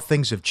how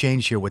things have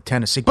changed here with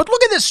Tennessee. But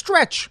look at this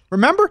stretch.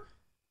 Remember?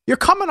 You're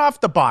coming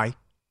off the bye.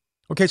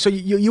 Okay, so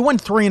you win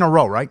 3 in a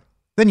row, right?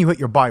 Then you hit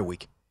your bye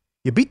week.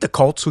 You beat the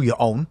Colts, who you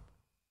own.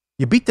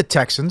 You beat the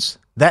Texans.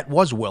 That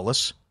was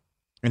Willis.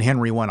 And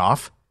Henry went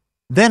off.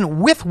 Then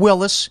with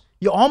Willis,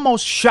 you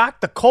almost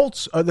shocked the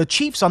Colts, the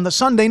Chiefs on the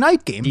Sunday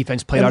night game.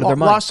 Defense played out of their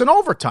mind. Lost in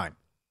overtime.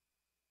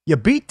 You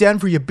beat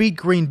Denver, you beat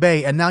Green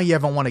Bay, and now you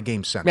haven't won a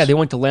game since. Yeah, they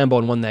went to Lambeau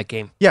and won that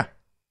game. Yeah.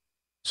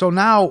 So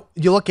now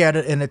you look at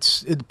it, and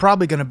it's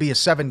probably going to be a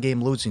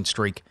 7-game losing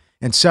streak,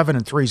 and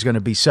 7-3 is going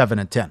to be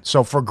 7-10.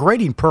 So for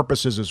grading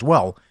purposes as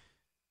well,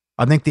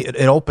 I think it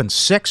opened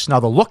 6. Now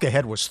the look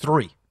ahead was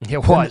 3.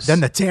 It was.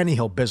 Then the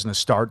Tannehill business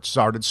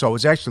started. So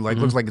it's actually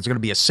looks like it's going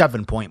to be a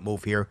 7-point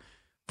move here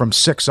from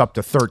 6 up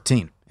to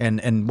 13.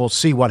 And we'll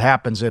see what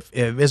happens if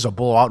it is a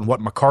blowout and what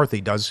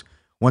McCarthy does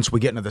once we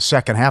get into the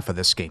second half of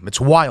this game.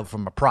 It's wild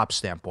from a prop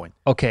standpoint.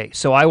 Okay,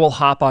 so I will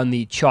hop on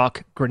the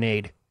chalk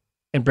grenade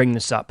and bring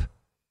this up.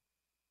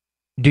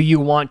 Do you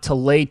want to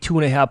lay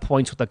 2.5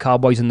 points with the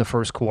Cowboys in the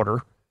first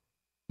quarter?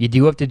 You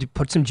do have to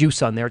put some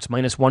juice on there. It's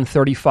minus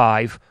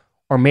 135.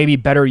 Or maybe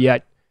better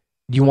yet,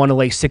 do you want to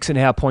lay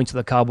 6.5 points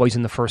with the Cowboys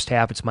in the first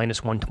half? It's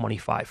minus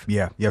 125.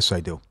 Yeah, yes, I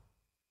do.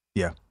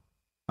 Yeah,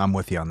 I'm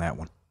with you on that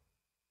one.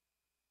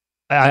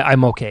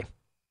 I'm okay.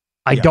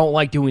 I don't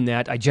like doing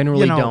that. I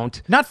generally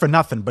don't. Not for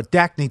nothing, but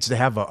Dak needs to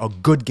have a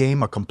good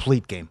game, a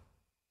complete game.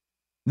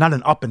 Not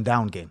an up and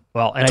down game.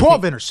 Well, and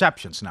 12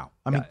 interceptions now.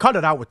 I mean, cut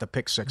it out with the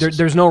pick sixes.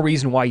 There's no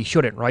reason why you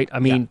shouldn't, right? I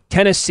mean,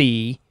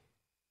 Tennessee,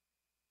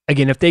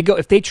 again, if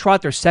they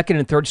trot their second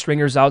and third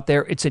stringers out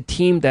there, it's a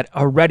team that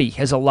already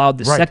has allowed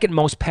the second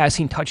most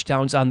passing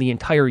touchdowns on the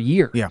entire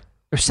year. Yeah.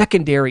 Their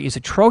secondary is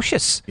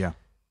atrocious. Yeah.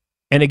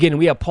 And again,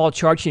 we have Paul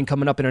Charchian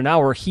coming up in an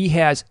hour. He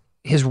has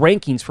his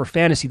rankings for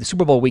fantasy, the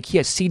Super Bowl week. He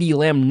has CeeDee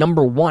Lamb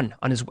number 1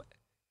 on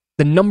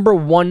the number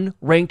 1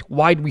 ranked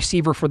wide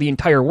receiver for the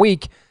entire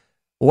week.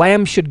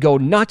 Lamb should go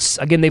nuts.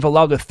 Again, they've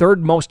allowed the 3rd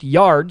most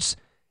yards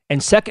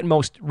and 2nd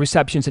most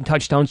receptions and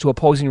touchdowns to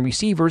opposing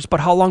receivers, but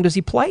how long does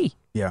he play?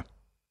 Yeah.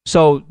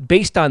 So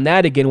based on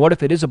that, again, what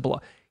if it is a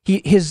blow?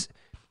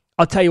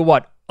 I'll tell you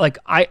what,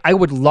 I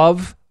would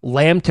love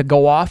Lamb to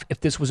go off if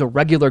this was a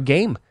regular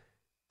game,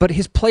 but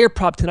his player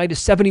prop tonight is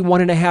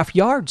 71.5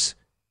 yards.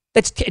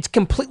 It's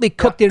completely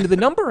cooked into the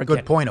number again.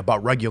 Good point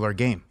about regular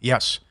game.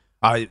 Yes.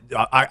 I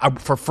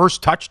for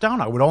first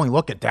touchdown, I would only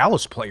look at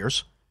Dallas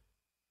players.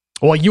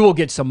 Well, you will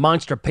get some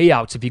monster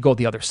payouts if you go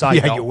the other side.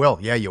 Yeah, you will.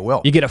 Yeah, you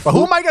will. You get But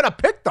who am I going to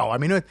pick, though? I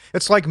mean,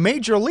 it's like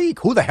Major League.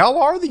 Who the hell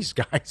are these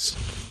guys?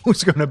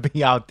 Who's going to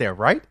be out there,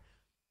 right?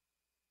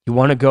 You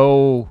want to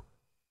go...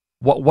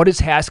 What is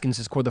Haskins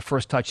to score the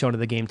first touchdown of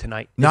the game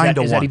tonight?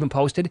 9-1. Is that even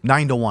posted?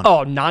 9-1.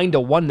 Oh,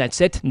 9-1 ,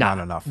 that's it? Not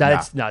enough.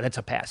 That's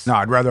a pass. No,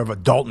 I'd rather have a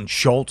Dalton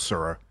Schultz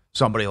or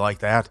somebody like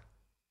that.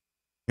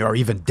 Or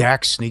even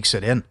Dak sneaks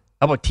it in.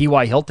 How about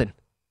T.Y. Hilton?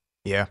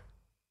 Yeah.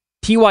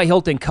 T.Y.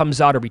 Hilton comes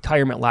out of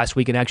retirement last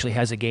week and actually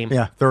has a game.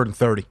 Yeah, 3rd and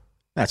 30.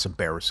 That's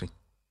embarrassing.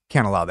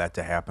 Can't allow that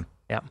to happen.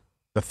 Yeah.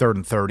 The 3rd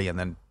and 30 and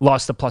then...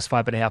 Lost the plus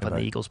 5.5 on the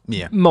Eagles.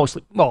 Yeah.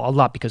 Mostly, a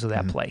lot because of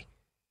that play.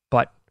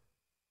 But,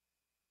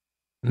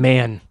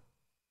 man.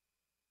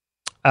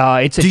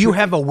 Do you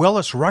have a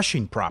Willis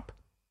rushing prop?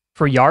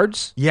 For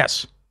yards?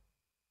 Yes.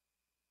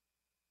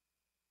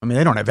 I mean,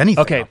 they don't have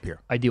anything up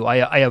here. I do.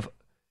 I have...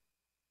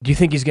 Do you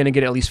think he's going to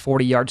get at least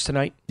 40 yards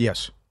tonight?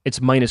 Yes.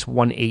 It's minus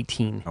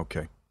 118.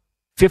 Okay.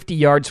 50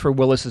 yards for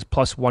Willis is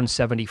plus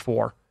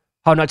 174.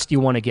 How nuts do you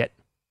want to get?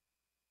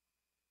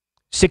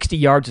 60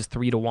 yards is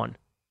 3-1.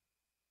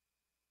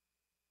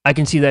 I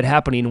can see that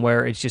happening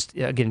where it's just,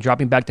 again,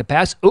 dropping back to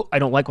pass. Oh, I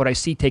don't like what I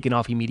see, taking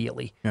off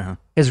immediately. Uh-huh.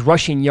 His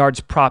rushing yards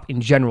prop in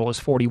general is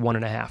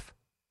 41.5.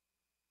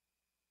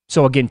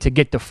 So again, to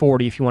get to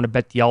 40, if you want to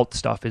bet the alt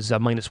stuff, is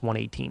minus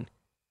 118.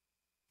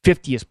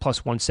 50 is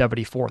plus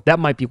 174. That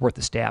might be worth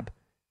a stab.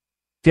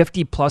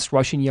 50 plus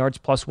rushing yards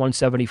plus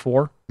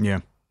 174. Yeah.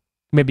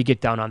 Maybe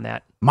get down on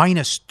that.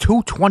 Minus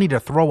 220 to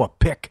throw a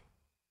pick.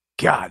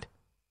 God.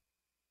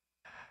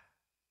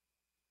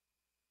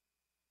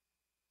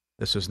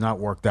 This has not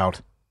worked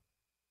out.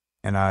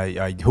 And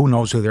I who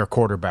knows who their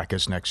quarterback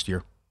is next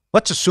year.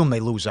 Let's assume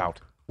they lose out.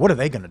 What are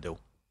they going to do?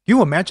 Do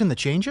you imagine the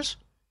changes?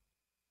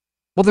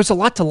 Well, there's a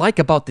lot to like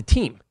about the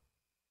team.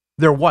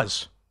 There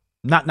was.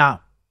 Not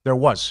now. There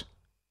was.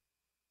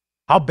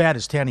 How bad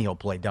has Tannehill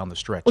played down the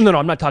stretch? Well, no,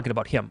 I'm not talking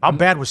about him. How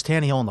bad was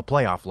Tannehill in the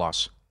playoff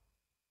loss?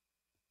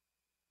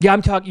 Yeah,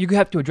 I'm talking. You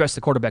have to address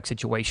the quarterback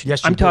situation.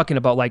 Yes, I'm talking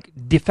about like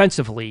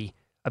defensively.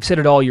 I've said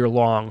it all year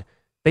long.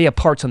 They have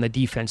parts on the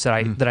defense that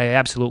I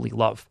absolutely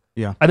love.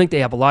 Yeah, I think they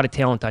have a lot of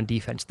talent on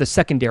defense. The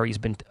secondary has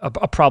been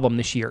a problem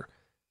this year,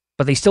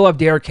 but they still have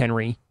Derrick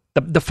Henry.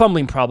 The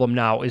fumbling problem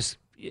now is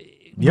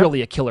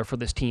really a killer for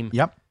this team.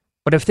 Yep.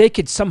 But if they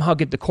could somehow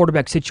get the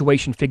quarterback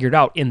situation figured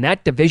out in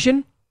that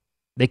division,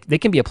 they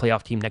can be a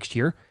playoff team next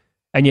year.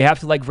 And you have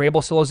to like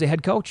Vrabel still as the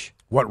head coach.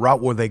 What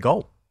route will they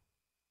go?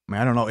 I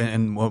mean, I don't know.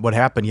 And what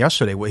happened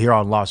yesterday here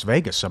on Las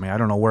Vegas, I mean, I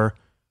don't know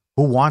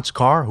who wants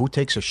Carr, who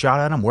takes a shot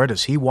at him, where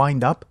does he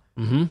wind up?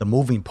 Mm-hmm. The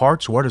moving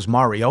parts, where does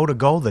Mariota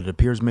go? That it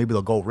appears maybe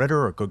they'll go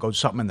Ritter or could go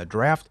something in the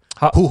draft.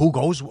 Who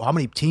goes? How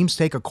many teams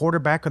take a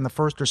quarterback in the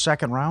first or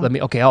second round?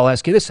 I'll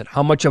ask you this.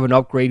 How much of an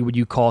upgrade would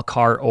you call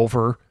Carr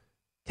over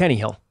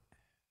Tannehill?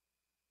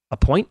 A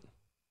point?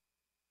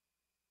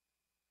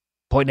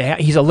 Point and a half?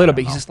 He's a little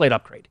bit. He's a slight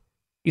upgrade.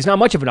 He's not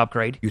much of an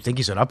upgrade. You think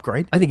he's an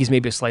upgrade? I think he's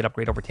maybe a slight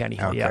upgrade over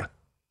Tannehill, okay. Yeah.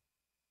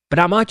 But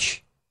not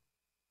much.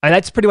 And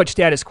that's pretty much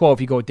status quo if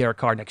you go with Derek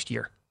Carr next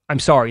year. I'm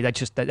sorry,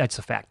 that's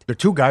a fact. They're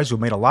two guys who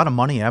made a lot of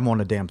money and haven't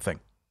won a damn thing.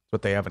 That's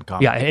what they have in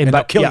common. Yeah, and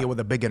they'll kill you with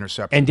a big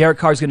interception. And Derek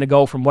Carr's going to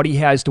go from what he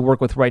has to work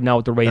with right now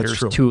with the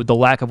Raiders to the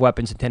lack of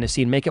weapons in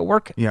Tennessee and make it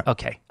work? Yeah.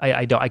 Okay,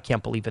 I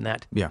can't believe in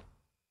that. Yeah.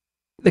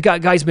 The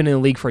guy's been in the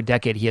league for a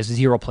decade. He has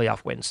 0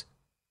 playoff wins.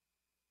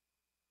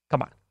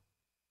 Come on.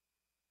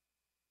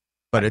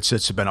 But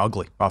it's been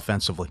ugly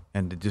offensively,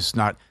 and it's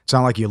not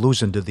like you're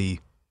losing to the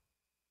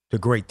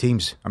great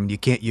teams. I mean,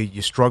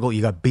 you struggle.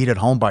 You got beat at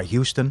home by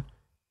Houston.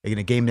 In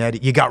a game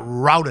that you got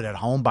routed at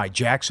home by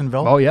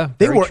Jacksonville. Oh yeah,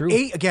 they were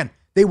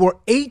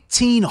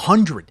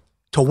 1,800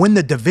 to win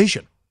the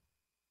division,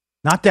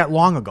 not that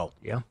long ago.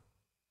 Yeah,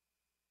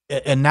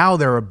 and now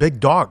they're a big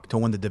dog to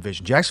win the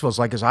division. Jacksonville's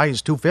like as high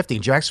as 250.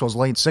 And Jacksonville's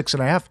laying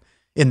 6.5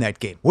 in that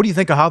game. What do you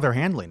think of how they're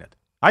handling it?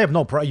 I have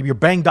no problem. You're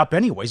banged up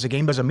anyways. The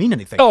game doesn't mean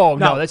anything. Oh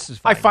now, no, this is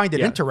fine. I find it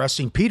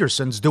interesting.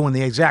 Peterson's doing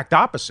the exact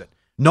opposite.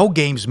 No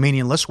game's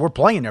meaningless. We're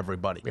playing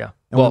everybody. Yeah.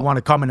 And we want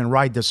to come in and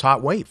ride this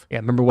hot wave. Yeah,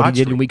 remember what he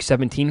did in Week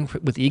 17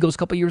 with the Eagles a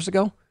couple years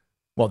ago?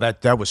 Well,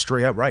 that was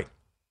straight up right.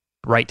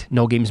 Right.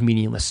 No game's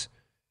meaningless.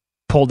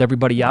 Pulled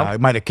everybody out.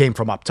 It might have came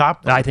from up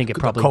top. I think it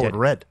probably did.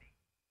 Red.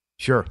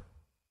 Sure.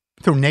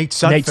 Through Nate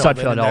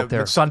Sudfeld out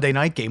there. The Sunday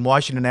night game,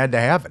 Washington had to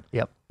have it.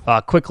 Yep.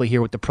 Quickly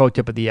here with the pro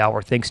tip of the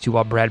hour, thanks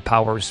to Brad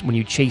Powers. When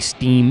you chase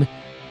steam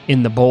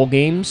in the bowl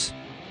games,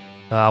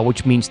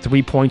 which means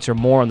 3 points or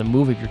more on the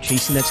move if you're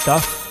chasing that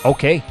stuff,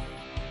 okay.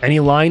 Any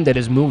line that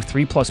has moved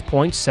 3+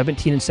 points,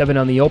 17-7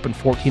 on the open,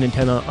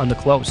 14-10 on the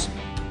close.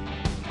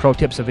 Pro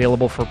tips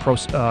available for pro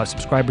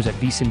subscribers at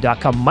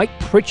vsin.com. Mike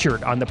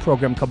Pritchard on the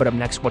program coming up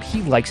next, what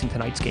he likes in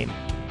tonight's game.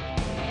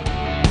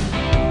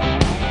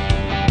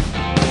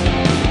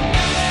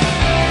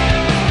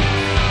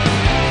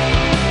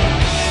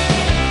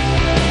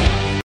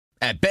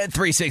 At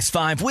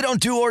Bet365, we don't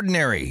do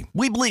ordinary.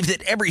 We believe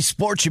that every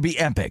sport should be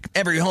epic.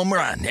 Every home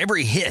run,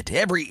 every hit,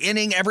 every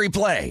inning, every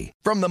play.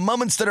 From the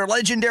moments that are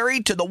legendary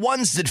to the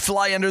ones that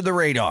fly under the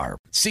radar.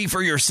 See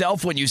for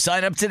yourself when you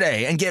sign up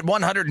today and get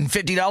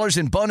 $150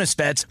 in bonus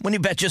bets when you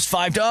bet just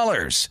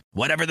 $5.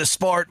 Whatever the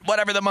sport,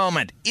 whatever the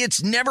moment,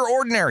 it's never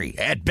ordinary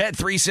at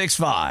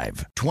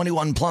Bet365.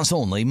 21 plus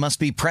only. Must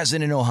be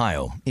present in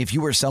Ohio. If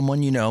you or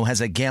someone you know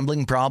has a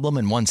gambling problem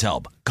and wants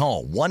help,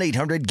 call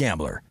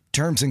 1-800-GAMBLER.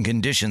 Terms and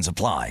conditions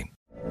apply.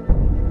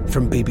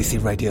 From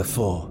BBC Radio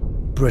 4,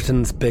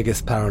 Britain's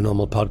biggest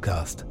paranormal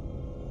podcast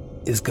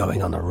is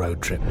going on a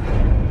road trip.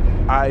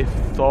 I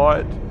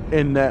thought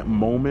in that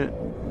moment,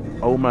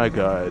 oh my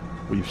God,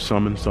 we've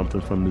summoned something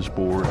from this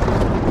board.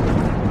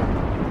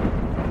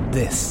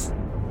 This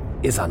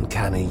is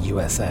Uncanny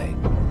USA.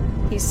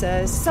 He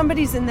says,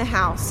 somebody's in the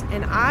house,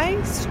 and I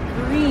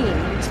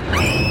screamed.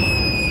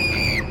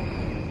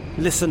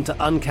 Listen to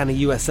Uncanny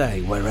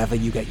USA wherever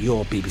you get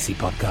your BBC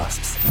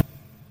podcasts,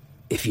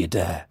 if you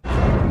dare.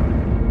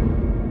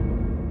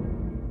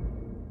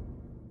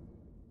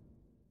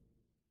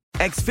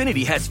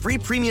 Xfinity has free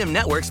premium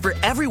networks for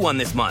everyone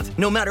this month,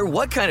 no matter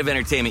what kind of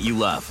entertainment you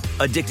love.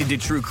 Addicted to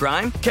true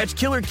crime? Catch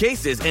killer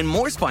cases and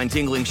more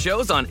spine-tingling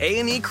shows on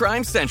A&E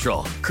Crime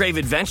Central. Crave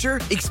adventure?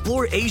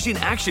 Explore Asian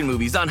action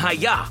movies on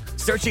Hi-YAH.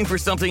 Searching for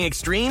something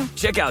extreme?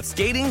 Check out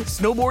skating,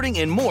 snowboarding,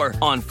 and more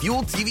on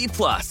Fuel TV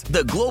Plus,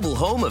 the global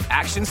home of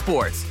action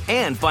sports.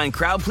 And find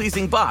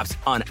crowd-pleasing bops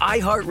on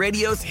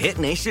iHeartRadio's Hit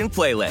Nation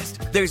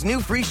playlist. There's new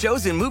free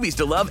shows and movies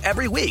to love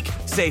every week.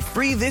 Say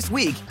free this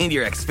week in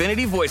your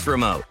Xfinity voice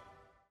remote.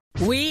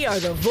 We are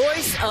the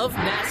voice of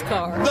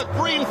NASCAR. The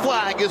green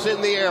flag is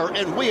in the air,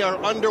 and we are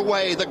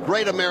underway. The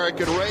Great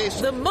American Race.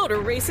 The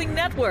Motor Racing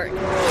Network.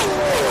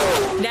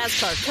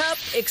 NASCAR Cup,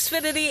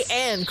 Xfinity,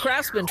 and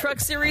Craftsman Truck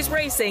Series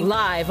Racing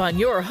live on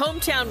your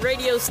hometown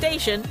radio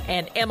station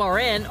and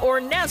MRN or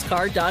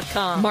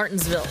NASCAR.com.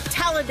 Martinsville,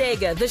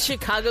 Talladega, the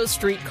Chicago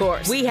Street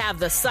Course. We have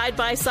the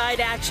side-by-side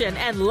action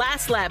and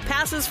last lap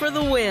passes for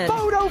the win.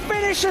 Photo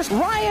finishes.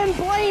 Ryan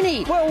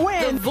Blaney will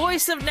win. The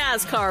voice of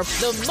NASCAR,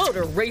 the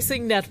Motor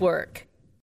Racing Network.